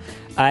yourself?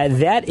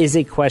 That is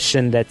a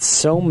question that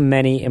so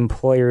many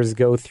employers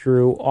go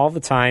through all the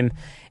time,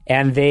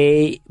 and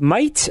they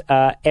might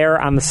err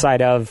on the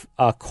side of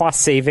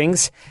cost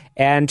savings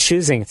and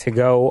choosing to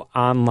go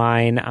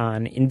online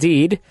on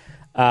Indeed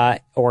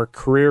or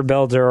Career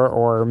Builder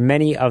or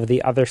many of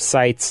the other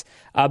sites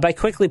by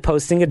quickly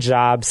posting a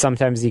job.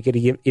 Sometimes you could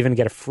even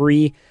get a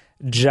free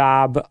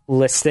job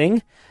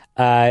listing,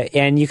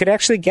 and you could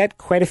actually get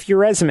quite a few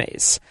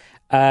resumes.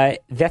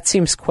 That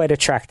seems quite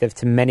attractive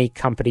to many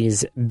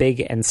companies,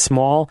 big and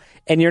small,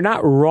 and you're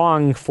not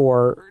wrong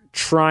for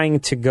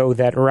trying to go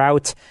that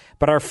route.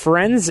 But our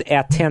friends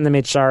at Tandem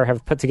HR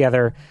have put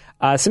together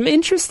some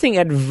interesting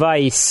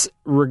advice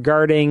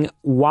regarding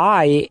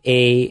why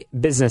a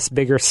business,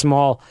 big or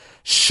small,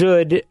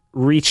 should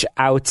reach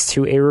out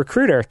to a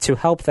recruiter to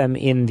help them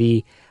in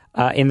the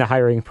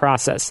hiring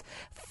process.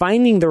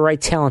 Finding the right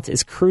talent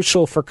is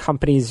crucial for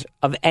companies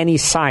of any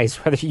size,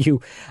 whether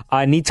you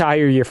need to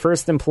hire your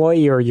first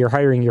employee or you're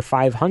hiring your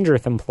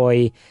 500th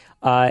employee.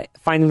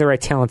 Finding the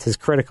right talent is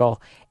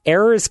critical.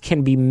 Errors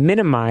can be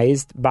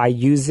minimized by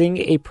using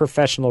a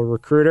professional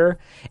recruiter,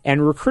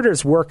 and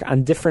recruiters work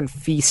on different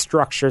fee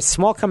structures.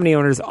 Small company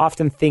owners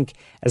often think,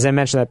 as I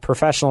mentioned, that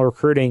professional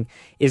recruiting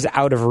is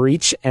out of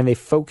reach, and they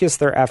focus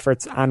their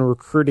efforts on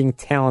recruiting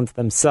talent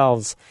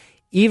themselves.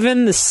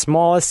 Even the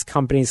smallest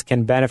companies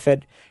can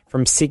benefit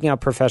from seeking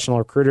out professional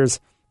recruiters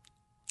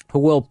who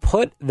will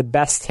put the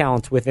best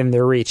talent within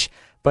their reach.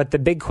 But the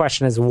big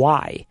question is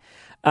why?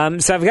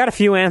 So I've got a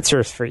few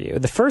answers for you.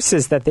 The first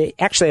is that they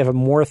actually have a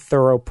more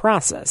thorough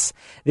process.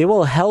 They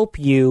will help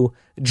you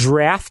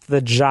draft the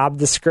job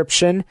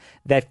description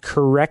that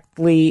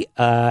correctly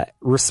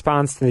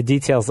responds to the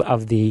details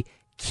of the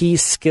key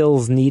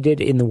skills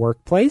needed in the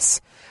workplace.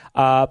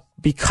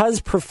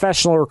 Because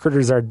professional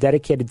recruiters are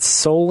dedicated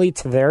solely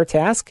to their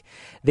task,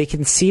 they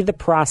can see the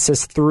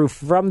process through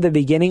from the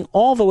beginning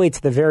all the way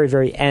to the very,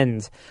 very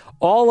end.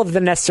 All of the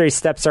necessary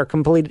steps are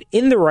completed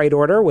in the right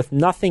order with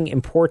nothing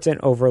important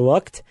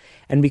overlooked.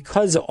 And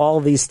because all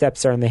these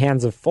steps are in the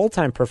hands of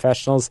full-time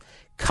professionals,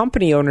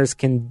 company owners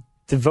can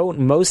devote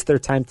most of their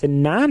time to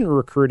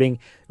non-recruiting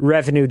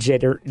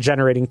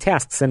revenue-generating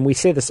tasks. And we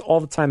say this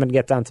all the time and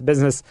Get Down to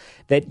Business,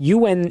 that you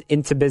went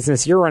into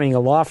business, you're running a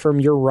law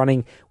firm, you're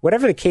running,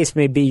 whatever the case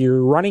may be,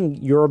 you're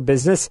running your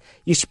business,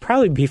 you should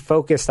probably be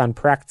focused on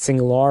practicing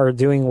law or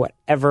doing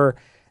whatever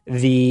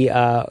the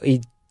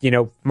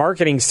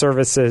marketing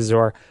services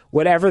or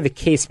whatever the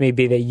case may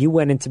be that you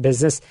went into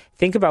business.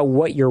 Think about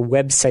what your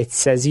website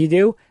says you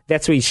do.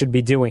 That's what you should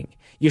be doing.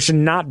 You should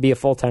not be a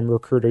full-time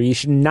recruiter. You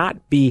should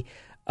not be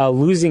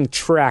losing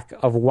track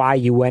of why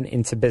you went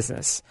into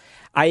business.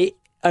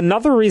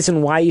 Another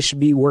reason why you should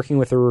be working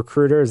with a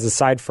recruiter is,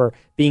 aside for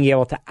being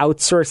able to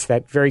outsource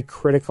that very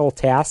critical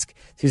task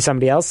to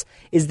somebody else,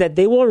 is that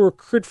they will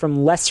recruit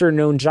from lesser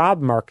known job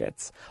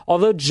markets.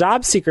 Although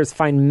job seekers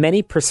find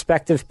many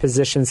prospective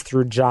positions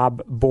through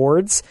job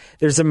boards,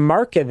 there's a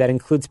market that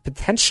includes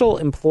potential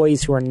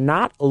employees who are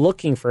not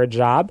looking for a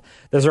job.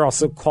 Those are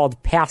also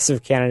called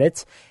passive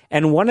candidates.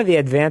 And one of the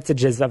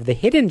advantages of the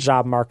hidden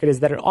job market is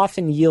that it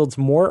often yields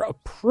more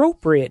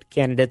appropriate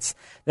candidates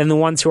than the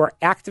ones who are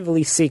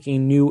actively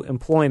seeking new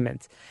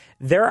employment.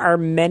 There are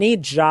many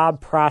job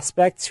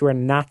prospects who are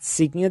not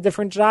seeking a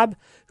different job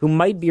who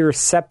might be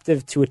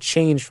receptive to a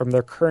change from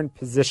their current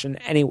position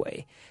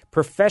anyway.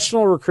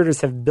 Professional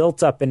recruiters have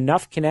built up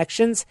enough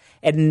connections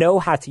and know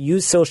how to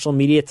use social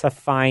media to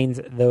find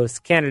those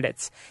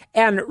candidates.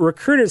 And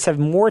recruiters have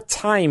more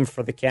time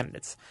for the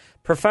candidates.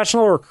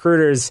 Professional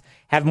recruiters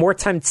have more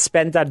time to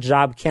spend on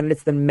job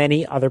candidates than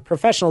many other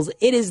professionals.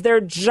 It is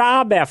their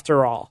job,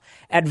 after all.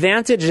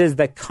 Advantages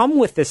that come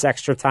with this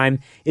extra time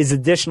is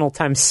additional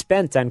time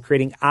spent on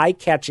creating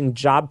eye-catching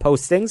job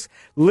postings,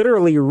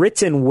 literally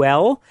written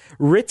well,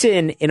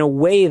 written in a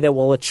way that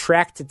will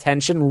attract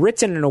attention,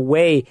 written in a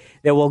way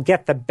that will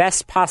get the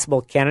best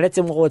possible candidates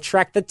and will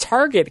attract the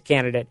target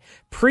candidate.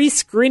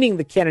 Pre-screening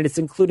the candidates,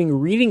 including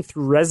reading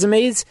through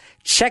resumes,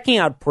 checking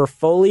out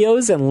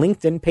portfolios and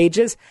LinkedIn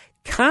pages,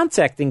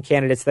 contacting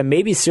candidates that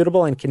may be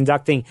suitable, and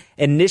conducting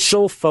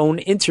initial phone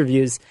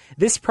interviews.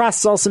 This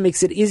process also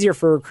makes it easier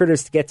for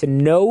recruiters to get to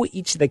know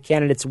each of the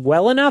candidates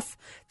well enough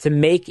to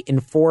make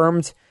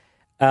informed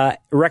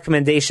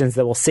recommendations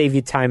that will save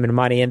you time and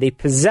money. And they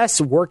possess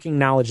working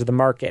knowledge of the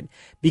market.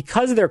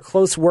 Because of their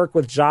close work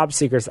with job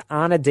seekers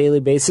on a daily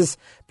basis,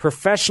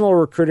 professional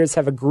recruiters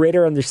have a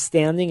greater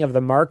understanding of the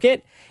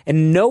market,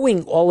 and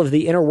knowing all of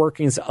the inner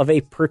workings of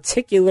a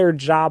particular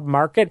job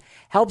market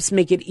helps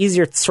make it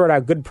easier to sort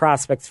out good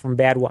prospects from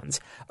bad ones.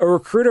 A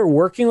recruiter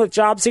working with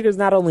job seekers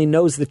not only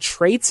knows the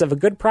traits of a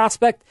good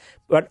prospect,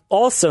 but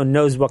also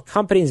knows what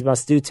companies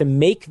must do to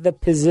make the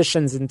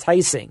positions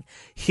enticing.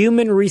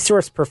 Human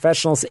resource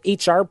professionals,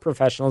 HR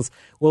professionals,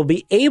 will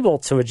be able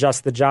to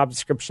adjust the job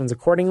descriptions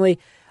accordingly,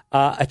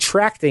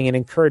 attracting and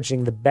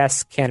encouraging the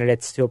best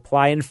candidates to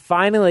apply. And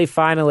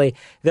finally,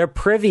 they're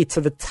privy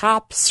to the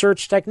top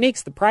search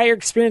techniques. The prior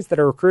experience that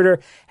a recruiter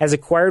has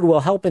acquired will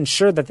help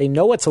ensure that they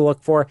know what to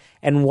look for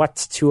and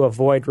what to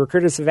avoid.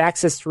 Recruiters have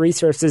access to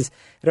resources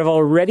that have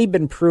already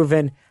been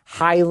proven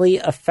highly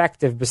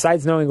effective.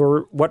 Besides knowing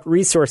what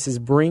resources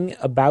bring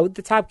about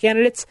the top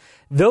candidates,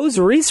 those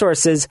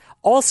resources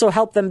also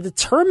help them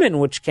determine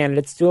which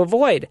candidates to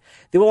avoid.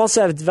 They will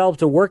also have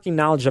developed a working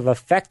knowledge of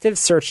effective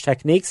search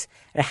techniques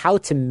and how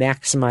to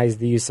maximize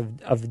the use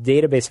of the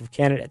database of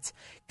candidates.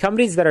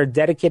 Companies that are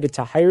dedicated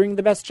to hiring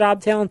the best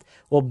job talent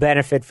will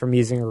benefit from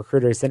using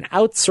recruiters. An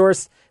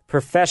outsourced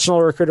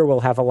professional recruiter will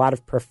have a lot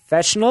of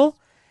professional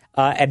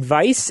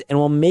advice and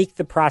will make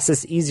the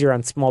process easier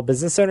on small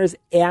business owners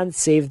and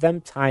save them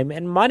time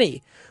and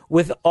money.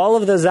 With all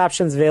of those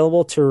options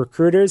available to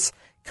recruiters,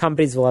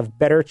 companies will have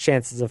better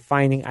chances of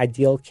finding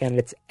ideal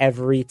candidates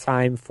every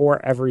time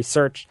for every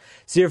search.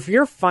 So if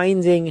you're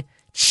finding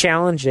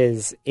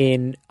challenges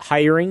in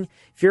hiring,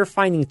 if you're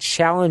finding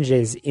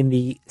challenges in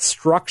the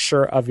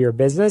structure of your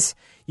business,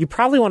 you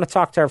probably want to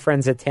talk to our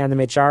friends at Tandem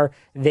HR.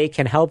 They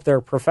can help.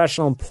 Their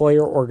professional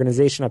employer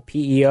organization, a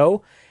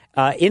PEO.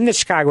 in the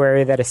Chicago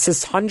area that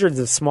assists hundreds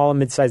of small and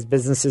mid-sized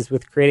businesses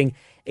with creating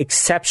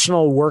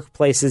exceptional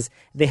workplaces.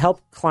 They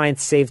help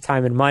clients save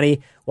time and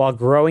money while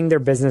growing their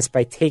business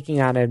by taking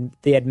on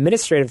the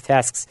administrative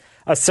tasks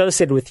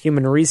associated with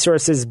human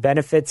resources,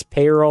 benefits,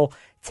 payroll,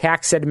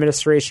 tax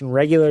administration,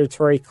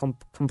 regulatory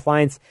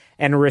compliance,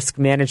 and risk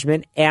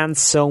management, and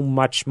so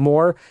much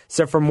more.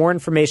 So for more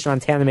information on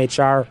Tandem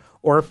HR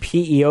or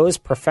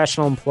PEOs,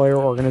 professional employer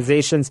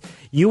organizations,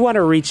 you want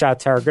to reach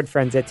out to our good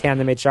friends at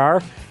Tandem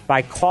HR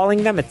by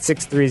calling them at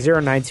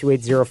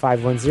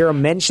 630-928-0510.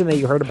 Mention that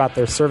you heard about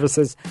their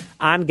services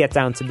on Get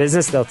Down to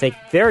Business. They'll take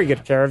very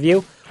good care of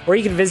you. Or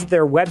you can visit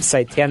their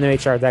website,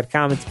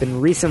 tandemhr.com. It's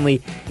been recently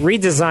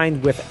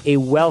redesigned with a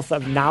wealth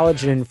of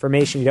knowledge and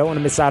information. You don't want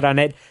to miss out on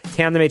it.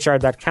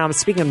 Tandemhr.com.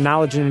 Speaking of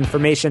knowledge and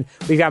information,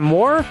 we've got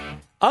more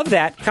of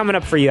that coming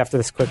up for you after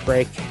this quick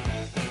break.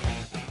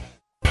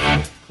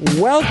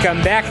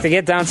 Welcome back to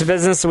Get Down to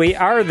Business. We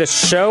are the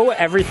show,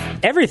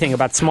 everything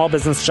about small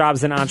business,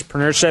 jobs, and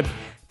entrepreneurship,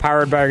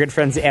 powered by our good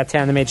friends at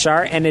Tandem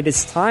HR. And it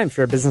is time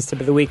for a business tip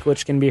of the week,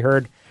 which can be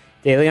heard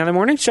daily on the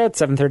morning show at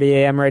 7:30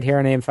 a.m. right here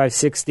on AM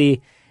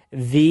 560.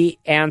 The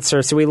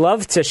Answer. So we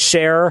love to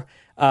share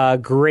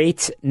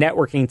great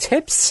networking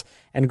tips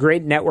and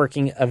great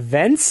networking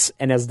events.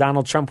 And as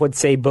Donald Trump would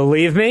say,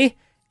 believe me,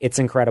 it's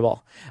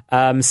incredible.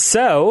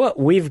 So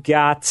we've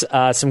got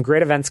some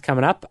great events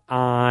coming up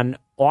on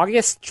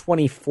August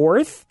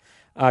 24th,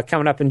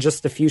 coming up in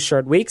just a few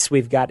short weeks.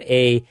 We've got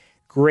a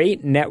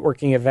great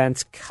networking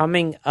event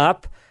coming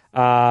up.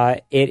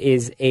 It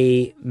is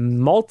a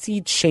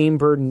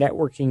multi-chamber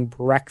networking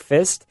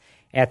breakfast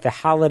at the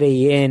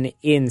Holiday Inn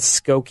in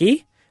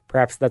Skokie.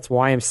 Perhaps that's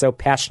why I'm so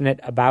passionate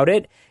about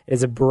it. It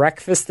is a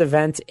breakfast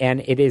event,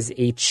 and it is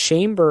a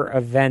chamber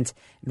event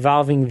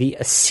involving the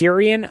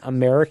Assyrian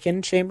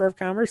American Chamber of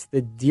Commerce,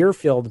 the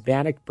Deerfield,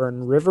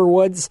 Bannockburn,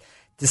 Riverwoods,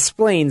 Des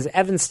Plaines,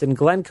 Evanston,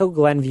 Glencoe,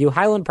 Glenview,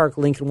 Highland Park,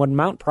 Lincolnwood,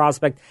 Mount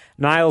Prospect,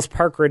 Niles,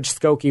 Park Ridge,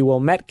 Skokie,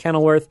 Wilmette,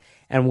 Kenilworth,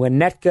 and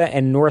Winnetka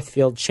and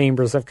Northfield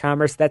Chambers of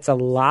Commerce. That's a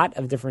lot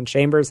of different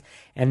chambers,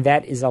 and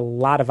that is a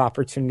lot of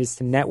opportunities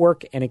to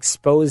network and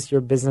expose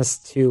your business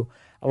to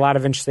a lot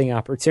of interesting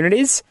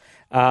opportunities.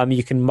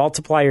 You can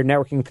multiply your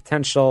networking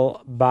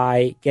potential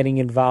by getting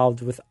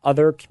involved with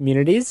other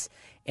communities,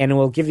 and it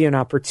will give you an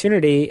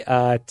opportunity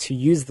to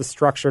use the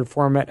structured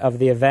format of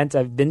the event.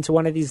 I've been to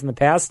one of these in the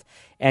past,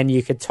 and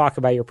you could talk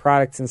about your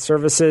products and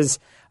services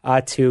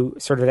to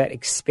sort of that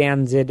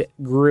expanded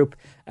group.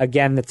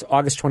 Again, that's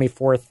August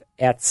 24th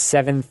at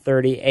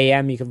 7:30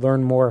 a.m. You can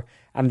learn more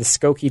on the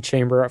Skokie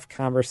Chamber of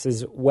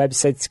Commerce's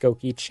website,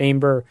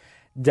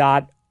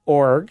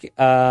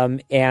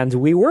 skokiechamber.org. And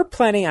we were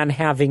planning on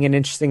having an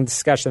interesting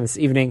discussion this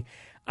evening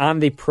on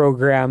the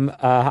program.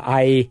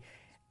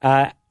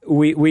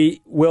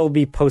 We will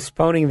be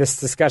postponing this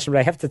discussion, but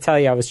I have to tell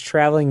you, I was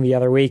traveling the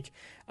other week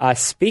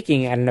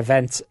speaking at an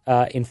event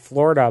in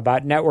Florida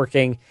about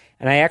networking,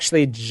 and I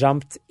actually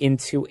jumped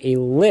into a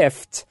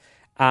Lyft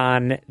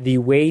on the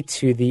way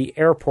to the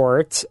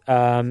airport.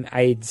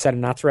 I decided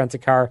not to rent a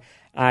car.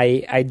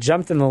 I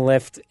jumped in the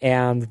Lyft,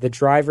 and the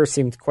driver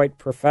seemed quite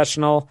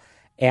professional,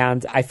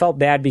 and I felt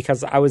bad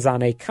because I was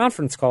on a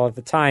conference call at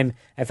the time.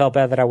 I felt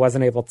bad that I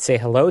wasn't able to say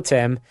hello to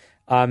him.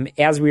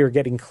 As we were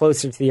getting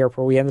closer to the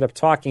airport, we ended up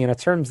talking, and it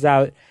turns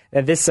out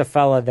that this is a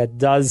fella that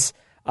does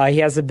he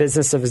has a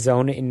business of his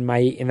own in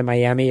the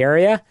Miami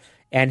area,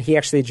 and he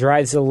actually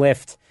drives a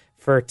Lyft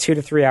for 2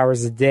 to 3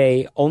 hours a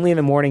day, only in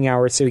the morning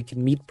hours, so he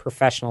can meet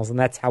professionals, and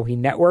that's how he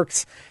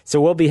networks.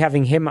 So we'll be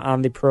having him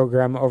on the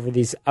program over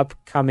these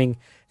upcoming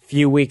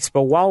few weeks.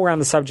 But while we're on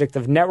the subject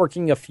of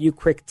networking, a few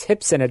quick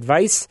tips and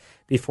advice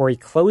before we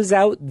close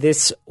out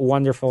this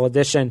wonderful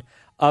edition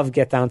of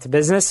Get Down to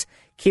Business.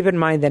 Keep in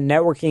mind that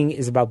networking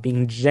is about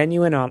being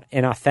genuine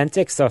and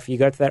authentic. So if you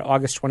go to that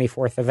August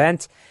 24th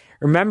event,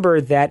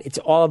 remember that it's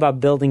all about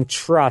building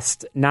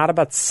trust, not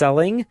about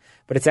selling,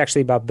 but it's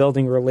actually about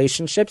building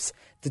relationships.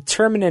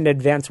 Determine in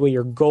advance what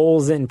your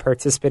goals in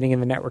participating in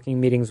the networking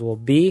meetings will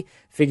be.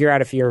 Figure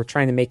out if you're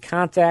trying to make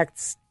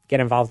contacts, get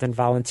involved in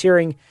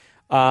volunteering,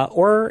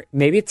 or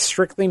maybe it's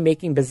strictly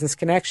making business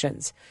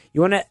connections.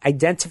 You want to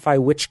identify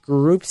which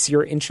groups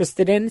you're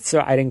interested in.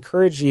 So I'd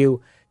encourage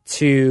you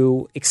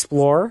to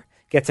explore,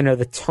 get to know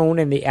the tone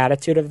and the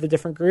attitude of the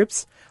different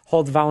groups,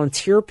 hold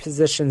volunteer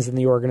positions in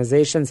the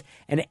organizations,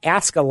 and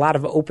ask a lot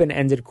of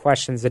open-ended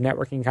questions in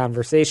networking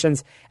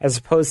conversations as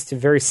opposed to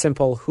very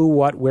simple who,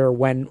 what, where,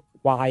 when,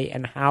 why,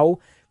 and how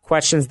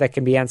questions that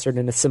can be answered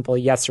in a simple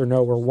yes or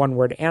no or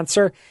one-word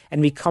answer,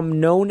 and become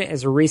known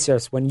as a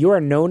resource. When you are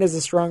known as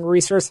a strong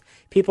resource,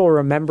 people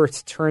remember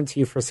to turn to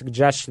you for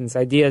suggestions,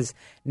 ideas,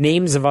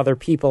 names of other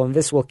people, and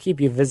this will keep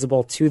you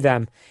visible to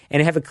them.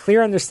 And have a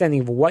clear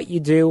understanding of what you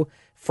do,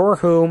 for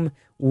whom,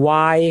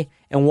 why,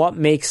 and what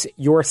makes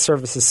your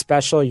services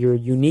special, your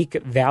unique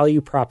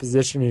value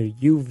proposition,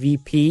 your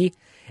UVP,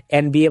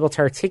 and be able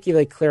to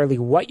articulate clearly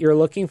what you're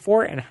looking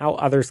for and how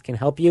others can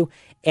help you.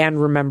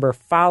 And remember,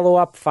 follow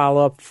up,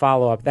 follow up,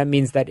 follow up. That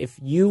means that if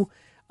you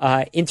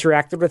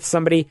interacted with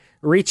somebody,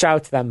 reach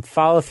out to them,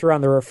 follow through on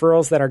the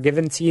referrals that are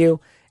given to you,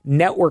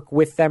 network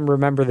with them.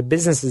 Remember, the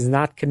business is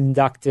not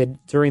conducted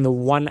during the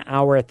 1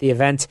 hour at the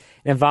event.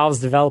 It involves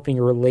developing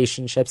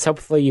relationships.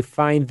 Hopefully you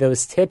find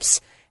those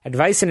tips,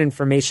 advice, and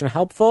information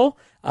helpful.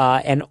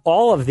 And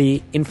all of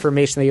the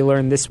information that you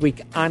learned this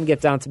week on Get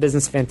Down to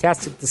Business.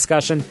 Fantastic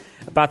discussion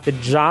about the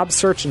job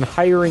search and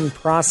hiring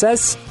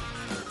process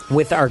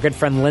with our good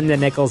friend Linda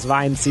Nichols of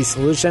IMC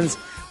Solutions.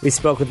 We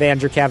spoke with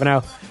Andrew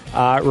Cavanaugh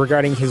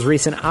regarding his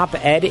recent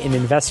op-ed in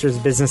Investors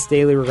Business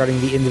Daily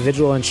regarding the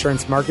individual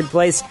insurance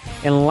marketplace,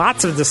 and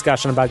lots of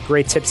discussion about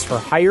great tips for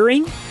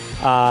hiring,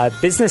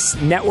 business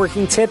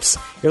networking tips.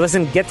 You're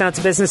listening to Get Down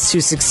to Business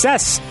to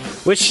Success.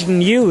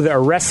 Wishing you the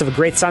rest of a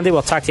great Sunday.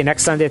 We'll talk to you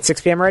next Sunday at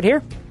 6 p.m. right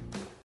here.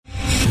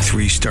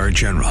 3-star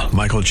General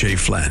Michael J.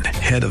 Flynn,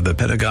 head of the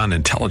Pentagon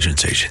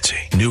Intelligence Agency,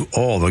 knew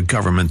all the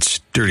government's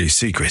dirty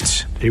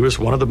secrets. He was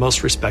one of the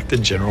most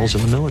respected generals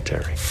in the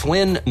military.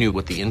 Flynn knew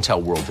what the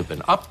intel world had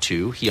been up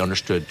to. He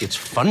understood its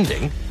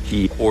funding.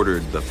 He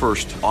ordered the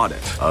first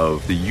audit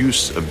of the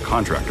use of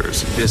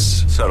contractors.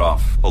 This set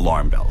off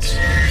alarm bells.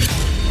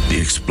 The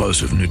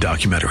explosive new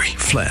documentary,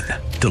 Flynn,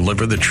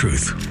 Deliver the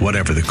Truth,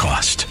 Whatever the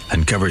Cost,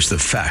 uncovers the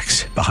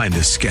facts behind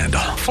this scandal.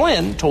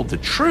 Flynn told the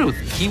truth.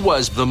 He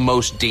was the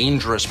most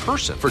dangerous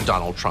person for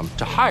Donald Trump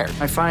to hire.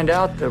 I find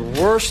out the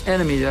worst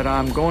enemy that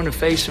I'm going to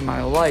face in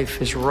my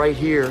life is right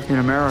here in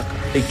America.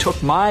 They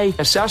took my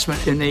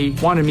assessment and they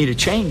wanted me to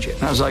change it.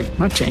 And I was like, I'm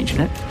not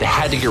changing it. They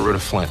had to get rid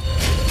of Flynn.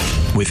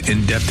 With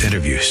in-depth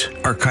interviews,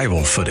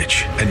 archival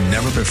footage, and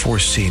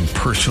never-before-seen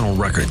personal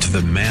records of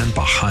the man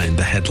behind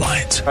the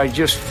headlines. I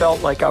just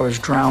felt like I was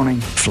drowning.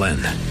 Flynn,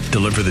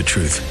 Deliver the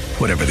Truth,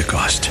 Whatever the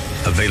Cost.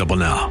 Available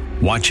now.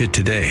 Watch it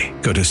today.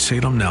 Go to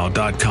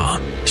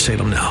salemnow.com.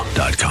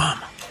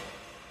 salemnow.com.